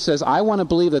view that says, I want to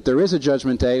believe that there is a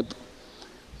judgment day,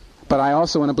 but I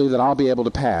also want to believe that I'll be able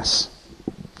to pass.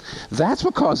 That's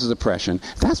what causes oppression.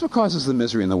 That's what causes the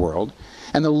misery in the world.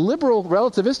 And the liberal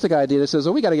relativistic idea that says,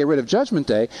 we got to get rid of judgment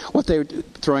day, what they're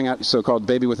throwing out, so-called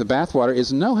baby with the bathwater,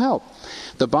 is no help.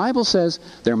 The Bible says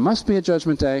there must be a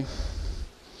judgment day,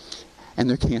 and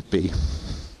there can't be.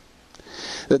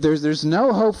 That there's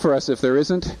no hope for us if there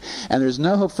isn't, and there's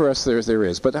no hope for us if there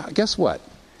is. But guess what?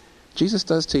 Jesus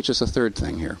does teach us a third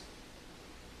thing here.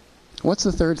 What's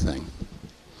the third thing?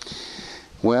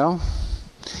 Well,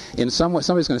 in some way,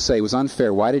 somebody's going to say it was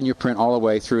unfair. Why didn't you print all the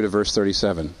way through to verse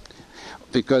 37?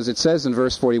 Because it says in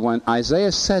verse 41,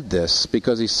 Isaiah said this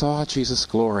because he saw Jesus'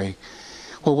 glory.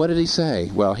 Well, what did he say?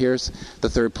 Well, here's the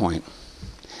third point.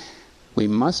 We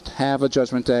must have a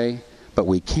judgment day, but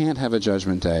we can't have a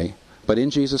judgment day. But in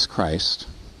Jesus Christ,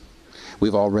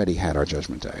 we've already had our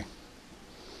judgment day.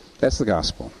 That's the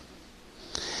gospel.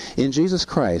 In Jesus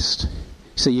Christ,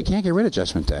 see, you can't get rid of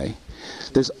judgment day.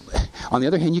 On the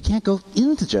other hand, you can't go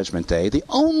into judgment day. The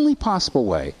only possible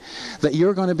way that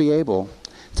you're going to be able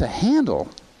to handle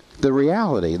the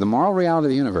reality, the moral reality of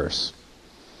the universe,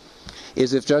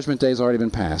 is if judgment day has already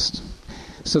been passed.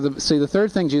 So the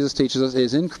third thing Jesus teaches us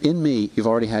is in me, you've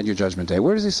already had your judgment day.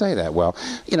 Where does he say that? Well,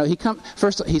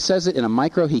 first he says it in a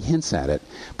micro, he hints at it.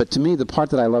 But to me, the part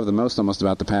that I love the most almost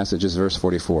about the passage is verse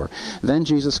 44. Then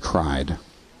Jesus cried.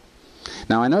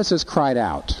 Now I know it says cried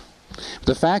out.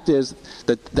 The fact is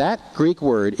that Greek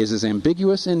word is as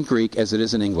ambiguous in Greek as it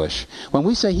is in English. When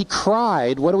we say he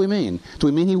cried, what do we mean? Do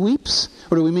we mean he weeps?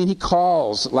 Or do we mean he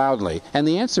calls loudly? And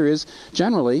the answer is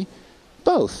generally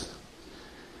both.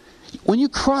 When you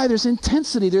cry, there's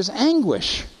intensity, there's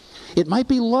anguish. It might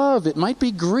be love, it might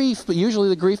be grief, but usually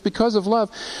the grief because of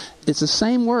love. It's the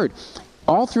same word.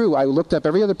 All through, I looked up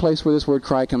every other place where this word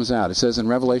cry comes out. It says in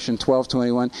Revelation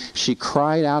 12:21, she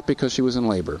cried out because she was in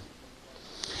labor.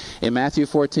 In Matthew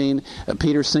 14,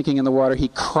 Peter sinking in the water, he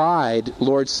cried,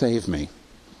 Lord, save me.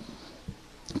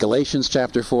 Galatians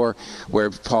chapter 4,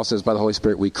 where Paul says, by the Holy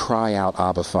Spirit, we cry out,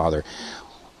 Abba, Father.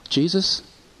 Jesus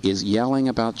is yelling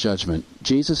about judgment.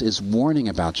 Jesus is warning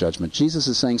about judgment. Jesus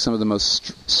is saying some of the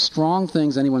most strong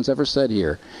things anyone's ever said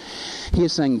here. He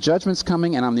is saying, judgment's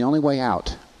coming and I'm the only way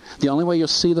out. The only way you'll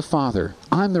see the Father.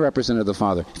 I'm the representative of the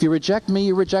Father. If you reject me,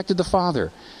 you rejected the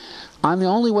Father. I'm the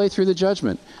only way through the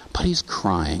judgment. But he's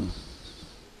crying.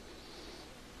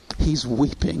 He's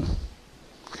weeping.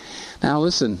 Now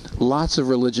listen, lots of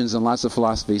religions and lots of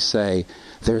philosophies say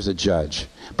there's a judge.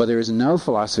 But there is no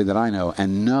philosophy that I know,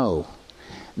 and no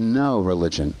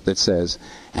religion that says,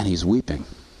 and he's weeping.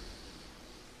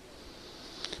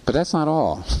 But that's not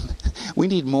all. We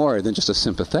need more than just a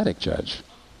sympathetic judge.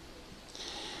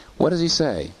 What does he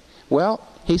say? Well,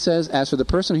 he says, as for the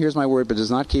person who hears my word but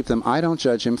does not keep them, I don't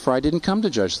judge him, for I didn't come to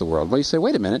judge the world. Well, you say,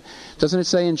 wait a minute. Doesn't it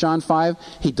say in John 5,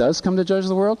 he does come to judge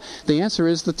the world? The answer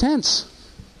is the tense.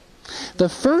 The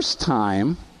first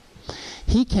time,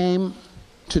 he came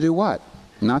to do what?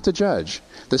 Not to judge.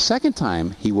 The second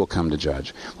time, he will come to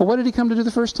judge. Well, what did he come to do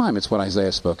the first time? It's what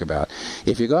Isaiah spoke about.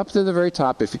 If you go up to the very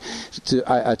top,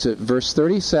 to verse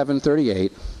 37,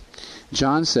 38,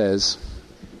 John says,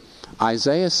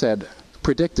 Isaiah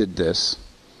predicted this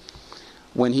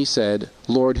when he said,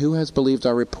 Lord, who has believed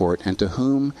our report, and to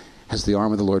whom has the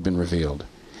arm of the Lord been revealed?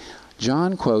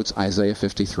 John quotes Isaiah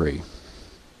 53.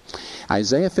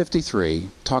 Isaiah 53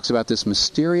 talks about this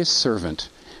mysterious servant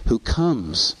who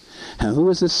comes. And who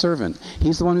is this servant?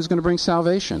 He's the one who's going to bring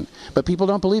salvation. But people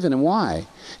don't believe in him. Why?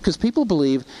 Because people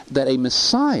believe that a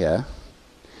Messiah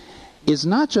is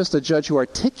not just a judge who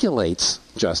articulates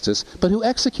justice, but who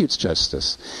executes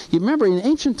justice. You remember, in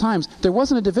ancient times, there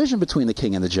wasn't a division between the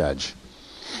king and the judge.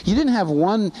 You didn't have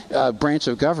one branch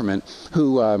of government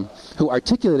who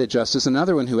articulated justice and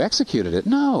another one who executed it.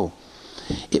 No.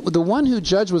 The one who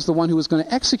judged was the one who was going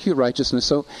to execute righteousness.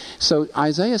 So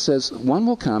Isaiah says, one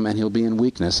will come and he'll be in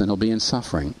weakness and he'll be in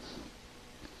suffering.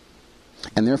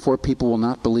 And therefore people will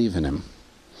not believe in him.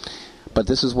 But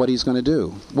this is what he's going to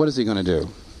do. What is he going to do?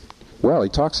 Well, he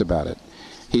talks about it.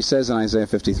 He says in Isaiah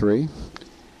 53,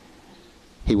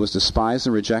 he was despised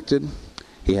and rejected.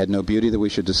 He had no beauty that we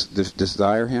should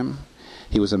desire him.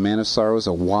 He was a man of sorrows,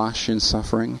 awash in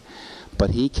suffering.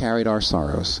 But he carried our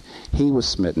sorrows. He was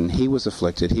smitten. He was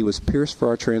afflicted. He was pierced for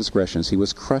our transgressions. He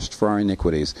was crushed for our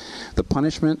iniquities. The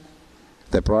punishment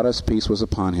that brought us peace was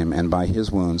upon him, and by his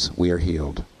wounds we are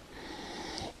healed.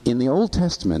 In the Old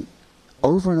Testament,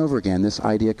 over and over again, this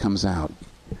idea comes out.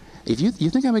 If you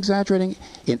think I'm exaggerating,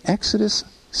 in Exodus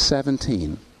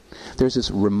 17, there's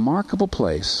this remarkable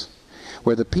place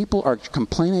where the people are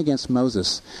complaining against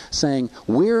Moses, saying,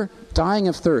 we're dying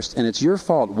of thirst, and it's your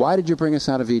fault. Why did you bring us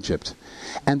out of Egypt?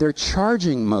 And they're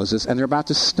charging Moses, and they're about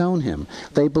to stone him.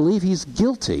 They believe he's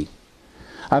guilty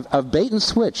of bait and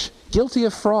switch, guilty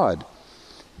of fraud.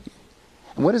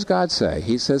 And what does God say?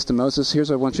 He says to Moses, here's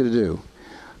what I want you to do.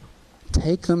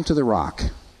 Take them to the rock,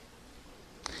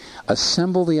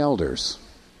 assemble the elders,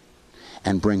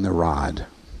 and bring the rod.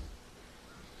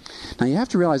 Now you have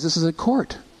to realize this is a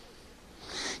court.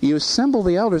 You assemble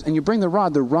the elders and you bring the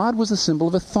rod. The rod was a symbol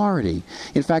of authority.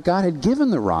 In fact, God had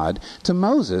given the rod to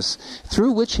Moses,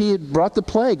 through which he had brought the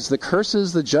plagues, the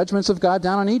curses, the judgments of God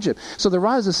down on Egypt. So the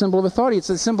rod is a symbol of authority. It's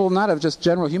a symbol not of just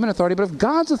general human authority, but of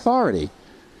God's authority.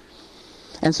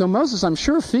 And so Moses, I'm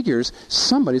sure, figures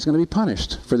somebody's going to be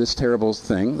punished for this terrible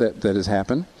thing that has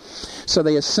happened. So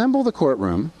they assemble the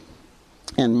courtroom,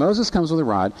 and Moses comes with a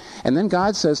rod, and then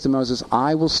God says to Moses,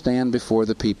 I will stand before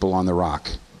the people on the rock.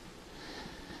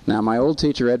 Now, my old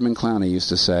teacher, Edmund Clowney, used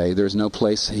to say there's no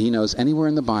place he knows anywhere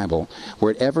in the Bible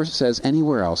where it ever says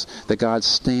anywhere else that God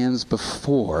stands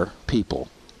before people.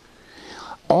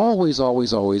 Always,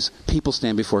 always, always, people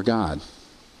stand before God.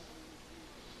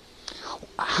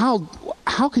 How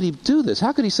could he do this?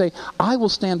 How could he say, I will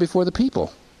stand before the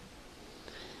people?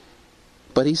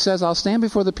 But he says, I'll stand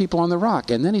before the people on the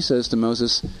rock. And then he says to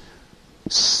Moses,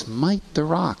 smite the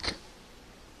rock.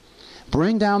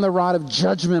 Bring down the rod of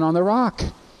judgment on the rock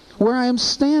where I am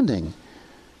standing.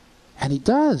 And he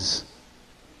does.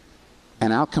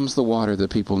 And out comes the water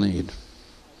that people need.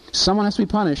 Someone has to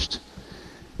be punished.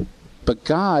 But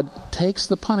God takes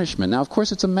the punishment. Now, of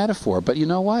course, it's a metaphor. But you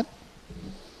know what?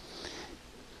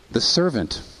 The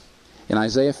servant in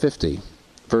Isaiah 50,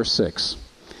 verse 6,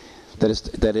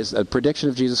 that is a prediction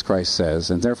of Jesus Christ says,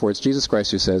 and therefore it's Jesus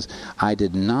Christ who says, I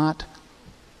did not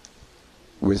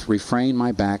refrain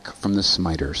my back from the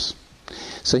smiters.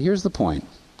 So here's the point.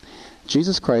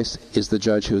 Jesus Christ is the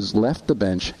judge who has left the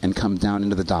bench and come down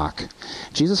into the dock.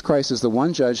 Jesus Christ is the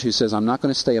one judge who says, I'm not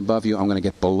going to stay above you, I'm going to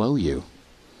get below you.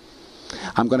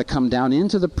 I'm going to come down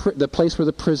into the place where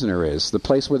the prisoner is, the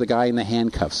place where the guy in the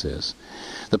handcuffs is,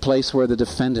 the place where the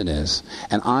defendant is,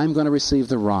 and I'm going to receive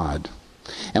the rod.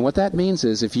 And what that means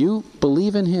is if you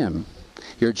believe in him,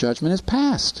 your judgment is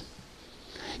past.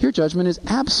 Your judgment is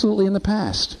absolutely in the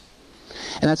past.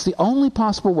 And that's the only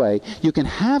possible way you can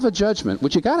have a judgment,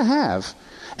 which you got to have,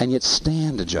 and yet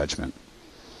stand a judgment.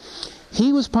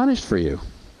 He was punished for you.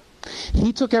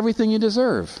 He took everything you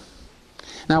deserve.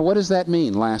 Now, what does that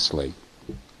mean, lastly?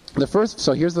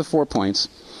 So here's the 4 points.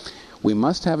 We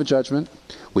must have a judgment.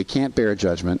 We can't bear a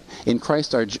judgment. In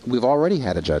Christ, we've already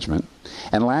had a judgment.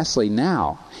 And lastly,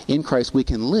 now, in Christ, we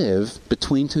can live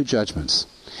between two judgments.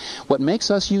 What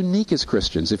makes us unique as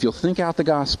Christians, if you'll think out the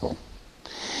gospel,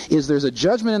 is there's a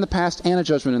judgment in the past and a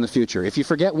judgment in the future. If you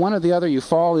forget one or the other, you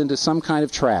fall into some kind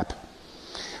of trap.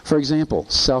 For example,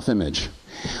 self-image.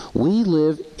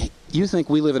 You think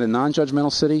we live in a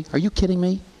non-judgmental city? Are you kidding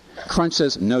me? Crunch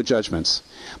says no judgments.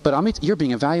 But you're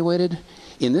being evaluated.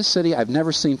 In this city, I've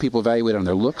never seen people evaluated on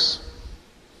their looks,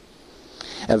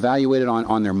 evaluated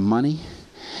on their money,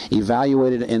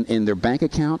 evaluated in their bank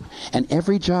account, and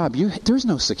every job. There's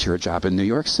no secure job in New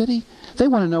York City. They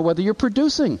want to know whether you're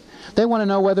producing. They want to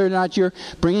know whether or not you're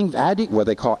bringing what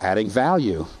they call adding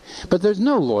value. But there's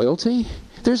no loyalty.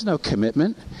 There's no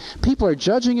commitment. People are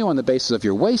judging you on the basis of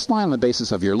your waistline, on the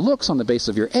basis of your looks, on the basis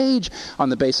of your age, on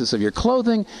the basis of your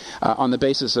clothing, on the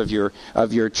basis of your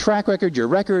track record, your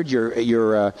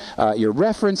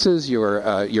references,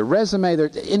 your resume.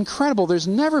 They're incredible. There's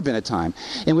never been a time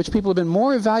in which people have been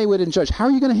more evaluated and judged. How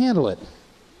are you going to handle it?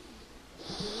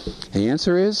 The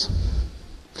answer is,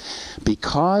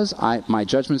 because my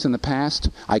judgment's in the past,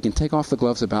 I can take off the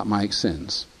gloves about my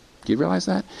sins. Do you realize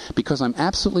that? Because I'm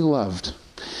absolutely loved.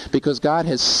 Because God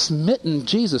has smitten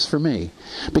Jesus for me.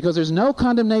 Because there's no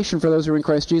condemnation for those who are in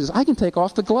Christ Jesus. I can take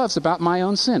off the gloves about my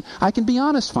own sin. I can be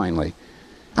honest finally.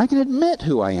 I can admit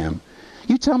who I am.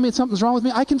 You tell me something's wrong with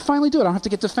me, I can finally do it. I don't have to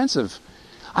get defensive.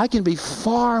 I can be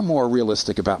far more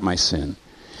realistic about my sin.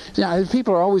 Yeah,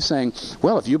 people are always saying,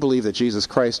 well, if you believe that Jesus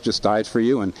Christ just died for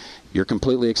you and you're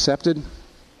completely accepted,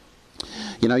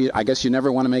 I guess you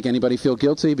never want to make anybody feel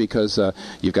guilty because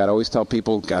you've got to always tell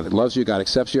people God loves you, God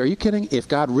accepts you. Are you kidding? If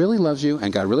God really loves you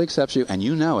and God really accepts you and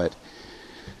you know it,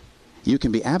 you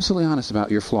can be absolutely honest about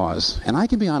your flaws. And I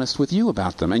can be honest with you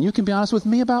about them. And you can be honest with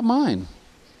me about mine.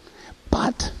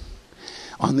 But,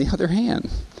 on the other hand,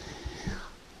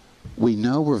 we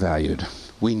know we're valued.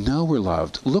 We know we're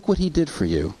loved. Look what he did for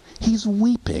you. He's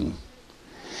weeping.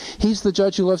 He's the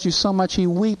judge who loves you so much he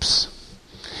weeps.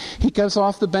 He goes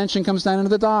off the bench and comes down into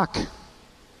the dock.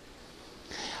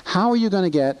 How are you going to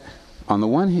get, on the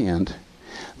one hand,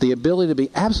 the ability to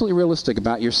be absolutely realistic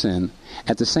about your sin,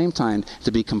 at the same time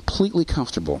to be completely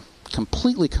comfortable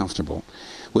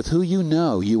with who you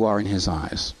know you are in his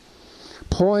eyes?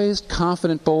 Poised,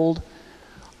 confident, bold,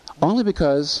 only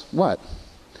because, what?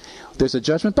 There's a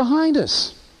judgment behind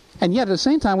us. And yet, at the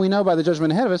same time, we know by the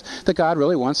judgment ahead of us that God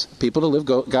really wants people to live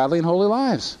godly and holy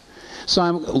lives. So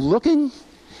I'm looking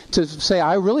to say,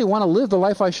 I really want to live the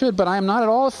life I should, but I am not at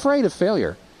all afraid of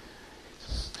failure.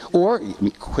 Or,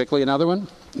 quickly another one,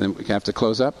 and we have to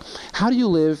close up. How do you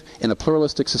live in a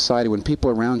pluralistic society when people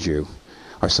around you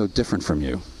are so different from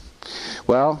you?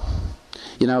 Well,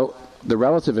 the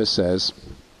relativist says,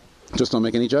 just don't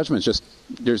make any judgments. Just,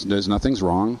 there's nothing's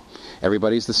wrong.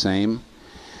 Everybody's the same.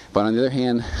 But on the other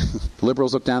hand,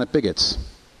 liberals look down at bigots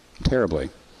terribly.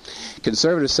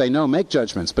 Conservatives say, no, make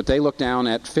judgments, but they look down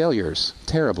at failures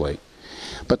terribly.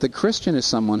 But the Christian is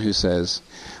someone who says,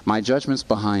 my judgment's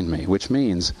behind me, which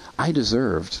means I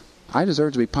deserve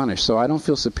to be punished, so I don't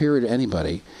feel superior to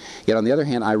anybody. Yet on the other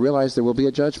hand, I realize there will be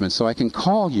a judgment, so I can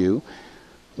call you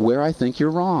where I think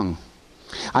you're wrong.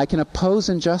 I can oppose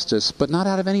injustice, but not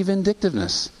out of any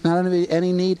vindictiveness, not out of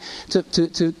any need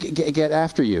to get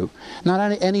after you, not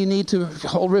out of any need to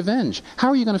hold revenge. How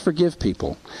are you going to forgive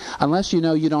people unless you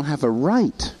know you don't have a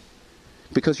right,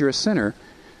 because you're a sinner,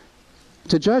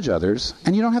 to judge others,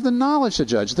 and you don't have the knowledge to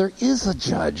judge? There is a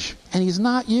judge, and he's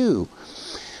not you.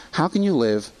 How can you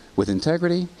live with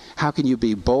integrity? How can you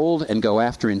be bold and go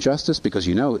after injustice because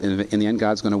you know in the end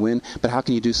God's going to win? But how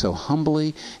can you do so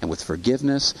humbly and with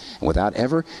forgiveness and without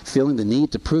ever feeling the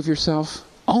need to prove yourself?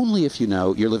 Only if you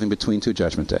know you're living between two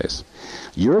judgment days.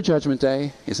 Your judgment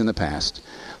day is in the past.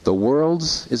 The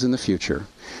world's is in the future.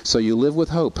 So you live with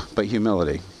hope but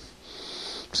humility.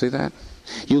 See that?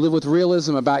 You live with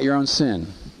realism about your own sin,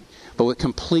 but with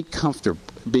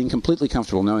being completely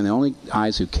comfortable knowing the only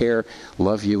eyes who care,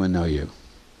 love you, and know you.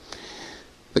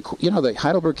 The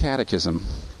Heidelberg Catechism,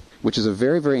 which is a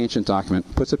very, very ancient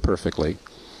document, puts it perfectly.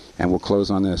 And we'll close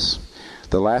on this.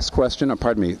 The last question,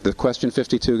 the question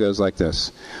 52 goes like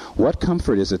this. What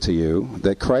comfort is it to you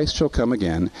that Christ shall come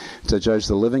again to judge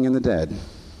the living and the dead?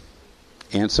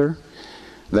 Answer,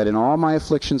 that in all my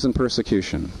afflictions and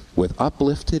persecution, with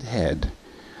uplifted head,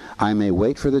 I may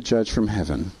wait for the judge from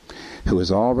heaven, who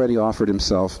has already offered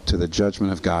himself to the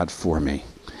judgment of God for me,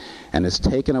 and has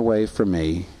taken away from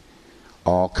me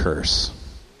all curse.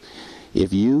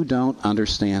 If you don't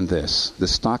understand this, the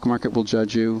stock market will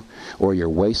judge you, or your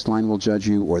waistline will judge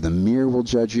you, or the mirror will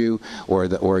judge you,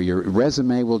 or your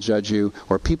resume will judge you,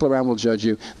 or people around will judge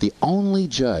you. The only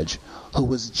judge who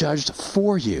was judged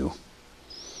for you,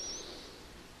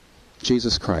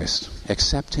 Jesus Christ.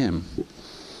 Accept him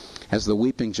as the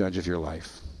weeping judge of your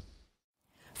life.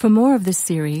 For more of this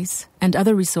series and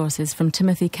other resources from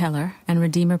Timothy Keller and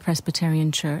Redeemer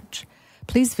Presbyterian Church,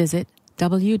 please visit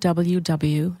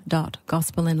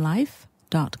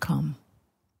www.gospelinlife.com.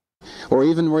 Or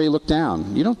even where you look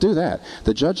down. You don't do that.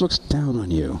 The judge looks down on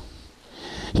you.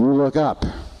 You look up.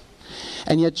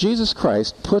 And yet Jesus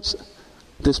Christ puts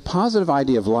this positive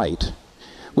idea of light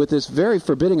with this very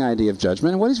forbidding idea of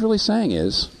judgment. And what he's really saying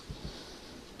is,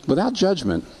 without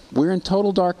judgment, we're in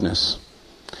total darkness.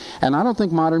 And I don't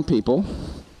think modern people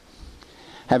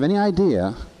have any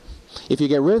idea, if you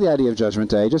get rid of the idea of Judgment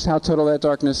Day, just how total that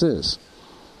darkness is.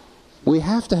 We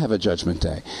have to have a Judgment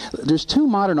Day. There's two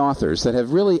modern authors that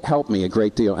have really helped me a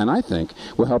great deal, and I think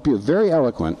will help you. Very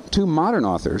eloquent, two modern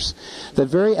authors that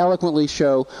very eloquently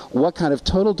show what kind of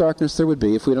total darkness there would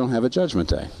be if we don't have a Judgment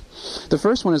Day. The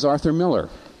first one is Arthur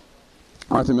Miller.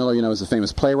 Arthur Miller, is a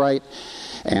famous playwright,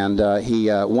 and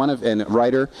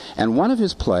writer, and one of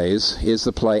his plays is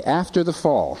the play After the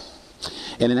Fall.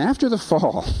 And in After the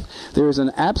Fall, there is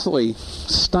an absolutely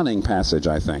stunning passage,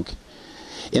 I think,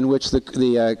 in which one of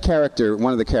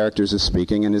the characters is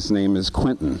speaking, and his name is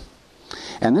Quentin.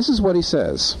 And this is what he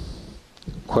says,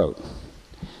 quote,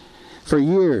 "For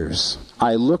years,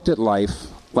 I looked at life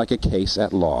like a case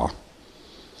at law.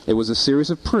 It was a series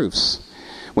of proofs.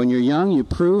 When you're young, you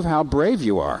prove how brave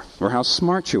you are, or how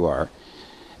smart you are.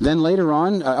 Then later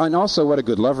on, and also what a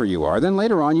good lover you are. Then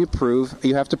later on, you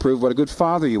have to prove what a good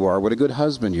father you are, what a good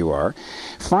husband you are.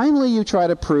 Finally, you try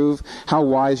to prove how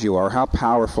wise you are, how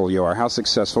powerful you are, how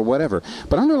successful, whatever.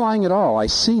 But underlying it all, I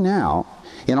see now,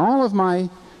 in all of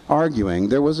my arguing,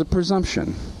 there was a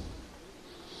presumption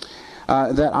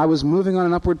that I was moving on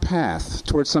an upward path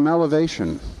towards some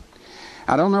elevation.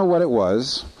 I don't know what it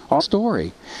was. All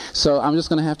story. So I'm just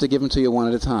going to have to give them to you one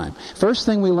at a time. First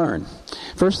thing we learn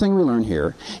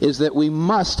here is that we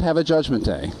must have a Judgment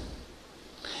Day.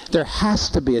 There has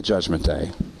to be a Judgment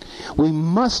Day. We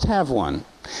must have one.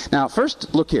 Now,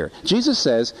 first, look here. Jesus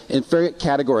says, very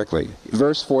categorically,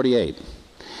 verse 48,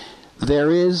 there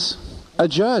is a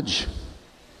judge.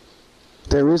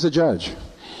 There is a judge.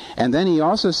 And then he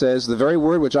also says, the very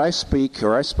word which I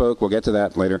spoke, we'll get to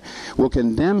that later, will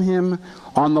condemn him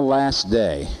on the last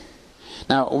day.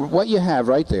 Now, what you have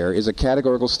right there is a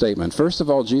categorical statement. First of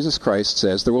all, Jesus Christ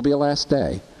says there will be a last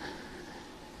day.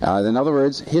 In other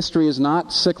words, history is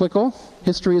not cyclical.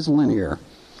 History is linear.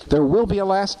 There will be a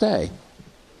last day.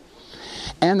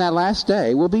 And that last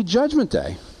day will be Judgment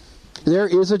Day. There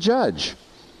is a judge.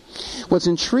 What's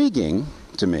intriguing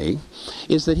to me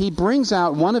is that he brings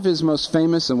out one of his most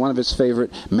famous and one of his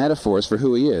favorite metaphors for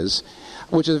who he is,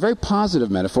 which is a very positive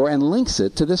metaphor, and links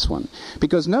it to this one.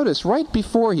 Because notice, right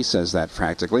before he says that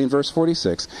practically, in verse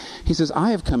 46, he says,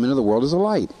 I have come into the world as a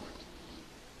light,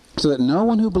 so that no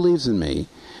one who believes in me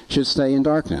should stay in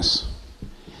darkness.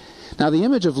 Now, the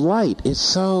image of light is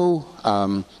so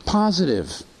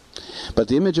positive, but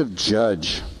the image of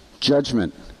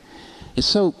judgment, is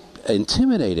so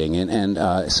intimidating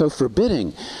and so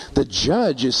forbidding. The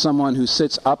judge is someone who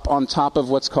sits up on top of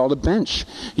what's called a bench.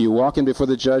 You walk in before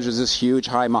the judge, is this huge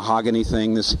high mahogany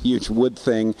thing, this huge wood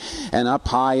thing, and up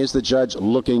high is the judge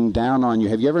looking down on you.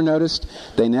 Have you ever noticed?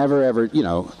 They never ever,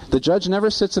 the judge never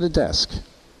sits at a desk,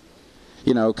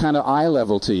 kind of eye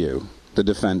level to you, the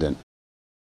defendant.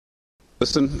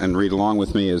 Listen and read along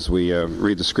with me as we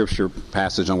read the scripture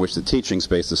passage on which the teaching's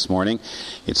based this morning.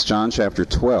 It's John chapter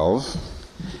 12.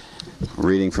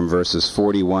 Reading from verses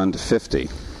 41 to 50.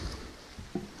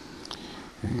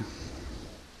 Okay.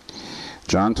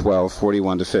 John 12,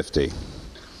 41 to 50.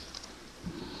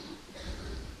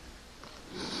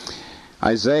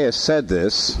 Isaiah said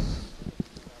this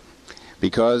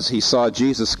because he saw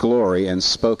Jesus' glory and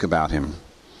spoke about him.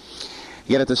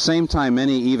 Yet at the same time,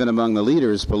 many even among the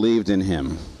leaders believed in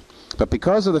him. But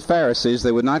because of the Pharisees,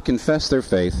 they would not confess their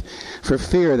faith for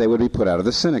fear they would be put out of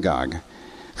the synagogue.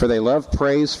 For they love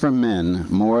praise from men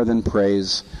more than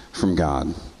praise from God.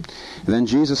 And then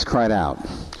Jesus cried out,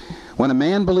 when a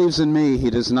man believes in me, he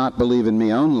does not believe in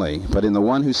me only, but in the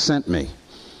one who sent me.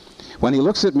 When he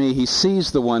looks at me, he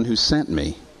sees the one who sent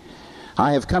me.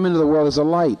 I have come into the world as a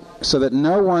light, so that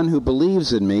no one who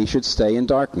believes in me should stay in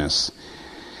darkness.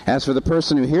 As for the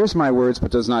person who hears my words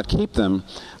but does not keep them,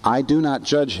 I do not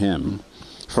judge him.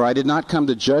 For I did not come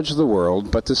to judge the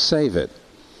world, but to save it.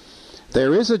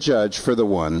 There is a judge for the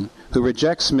one who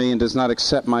rejects me and does not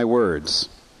accept my words.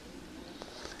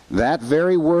 That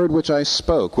very word which I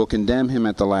spoke will condemn him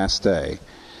at the last day.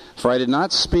 For I did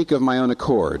not speak of my own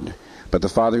accord, but the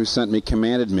Father who sent me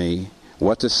commanded me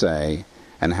what to say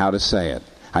and how to say it.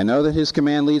 I know that his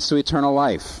command leads to eternal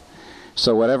life.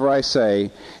 So whatever I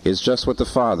say is just what the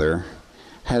Father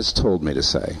has told me to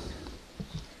say.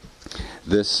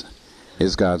 This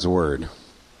is God's Word.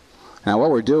 Now, what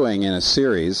we're doing in a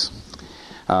series,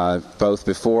 both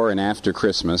before and after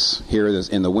Christmas, here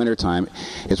in the wintertime,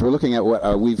 is we're looking at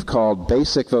what we've called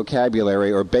basic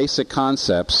vocabulary or basic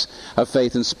concepts of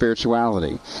faith and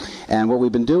spirituality. And what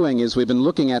we've been doing is we've been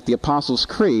looking at the Apostles'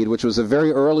 Creed, which was a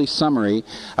very early summary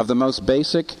of the most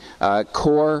basic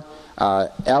core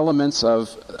elements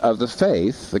of the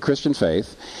faith, the Christian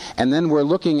faith. And then we're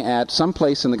looking at some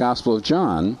place in the Gospel of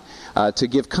John to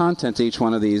give content to each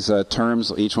one of these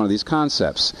terms, each one of these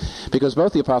concepts. Because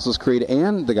both the Apostles' Creed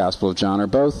and the Gospel of John are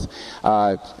both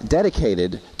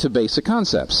dedicated to basic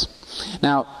concepts.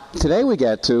 Now, today we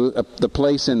get to the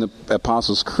place in the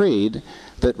Apostles' Creed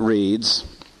that reads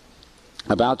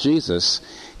about Jesus,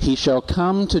 "He shall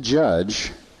come to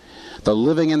judge the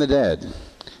living and the dead."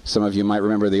 Some of you might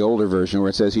remember the older version where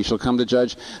it says, "He shall come to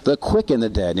judge the quick and the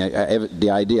dead." The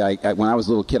idea, when I was a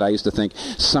little kid, I used to think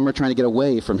some are trying to get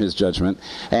away from his judgment.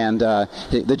 And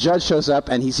the judge shows up,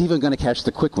 and he's even going to catch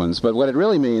the quick ones. But what it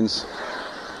really means,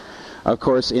 of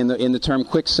course, in the term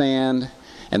quicksand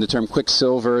and the term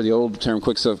quicksilver, the old term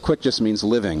quicksilver, quick just means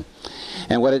living.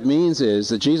 And what it means is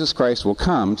that Jesus Christ will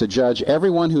come to judge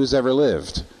everyone who has ever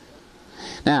lived.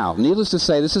 Now, needless to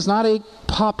say, this is not a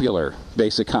popular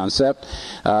basic concept.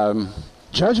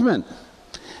 Judgment.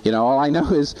 You know, all I know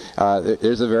is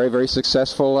there's a very, very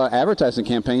successful advertising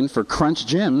campaign for Crunch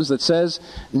Gyms that says,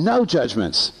 "No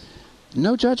judgments."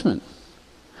 No judgment.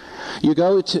 You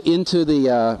go into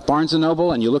the Barnes &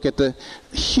 Noble and you look at the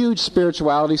huge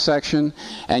spirituality section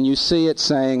and you see it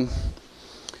saying,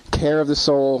 "Care of the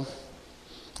soul,"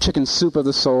 "Chicken soup of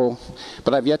the soul,"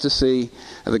 but I've yet to see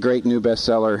the great new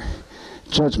bestseller,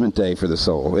 "Judgment Day for the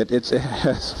Soul."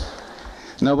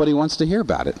 Nobody wants to hear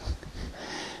about it.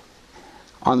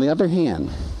 On the other hand,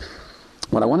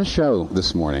 what I want to show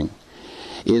this morning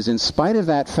is in spite of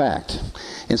that fact,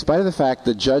 in spite of the fact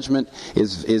that judgment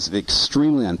is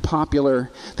extremely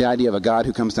unpopular, the idea of a God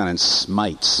who comes down and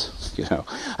smites,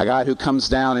 a God who comes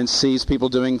down and sees people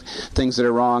doing things that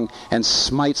are wrong and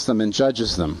smites them and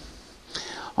judges them.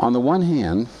 On the one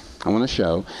hand, I want to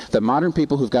show that modern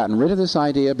people who've gotten rid of this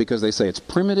idea because they say it's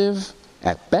primitive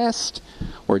at best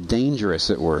or dangerous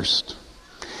at worst.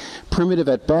 Primitive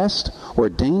at best or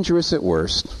dangerous at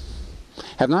worst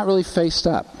have not really faced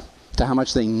up to how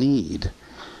much they need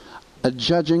a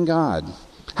judging God,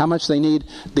 how much they need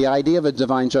the idea of a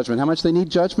divine judgment, how much they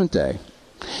need Judgment Day.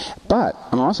 But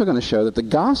I'm also going to show that the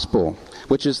gospel,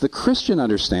 which is the Christian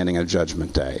understanding of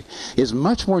Judgment Day, is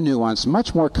much more nuanced,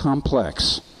 much more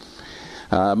complex,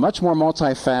 much more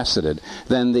multifaceted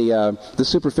than the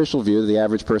superficial view the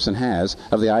average person has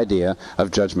of the idea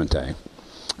of Judgment Day.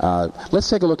 Let's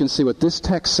take a look and see what this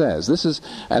text says. This is,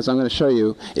 as I'm going to show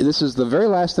you, this is the very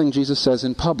last thing Jesus says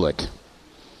in public.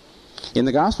 In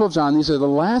the Gospel of John, these are the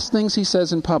last things he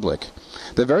says in public.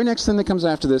 The very next thing that comes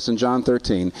after this in John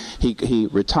 13, he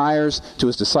retires to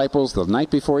his disciples the night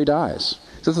before he dies.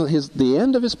 This is the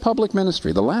end of his public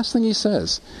ministry, the last thing he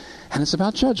says. And it's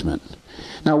about judgment.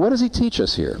 Now, what does he teach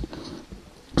us here?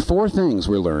 4 things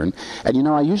we learn. And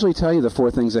I usually tell you the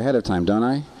 4 things ahead of time, don't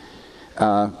I?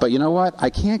 But you know what? I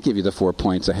can't give you the 4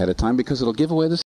 points ahead of time because it'll give away the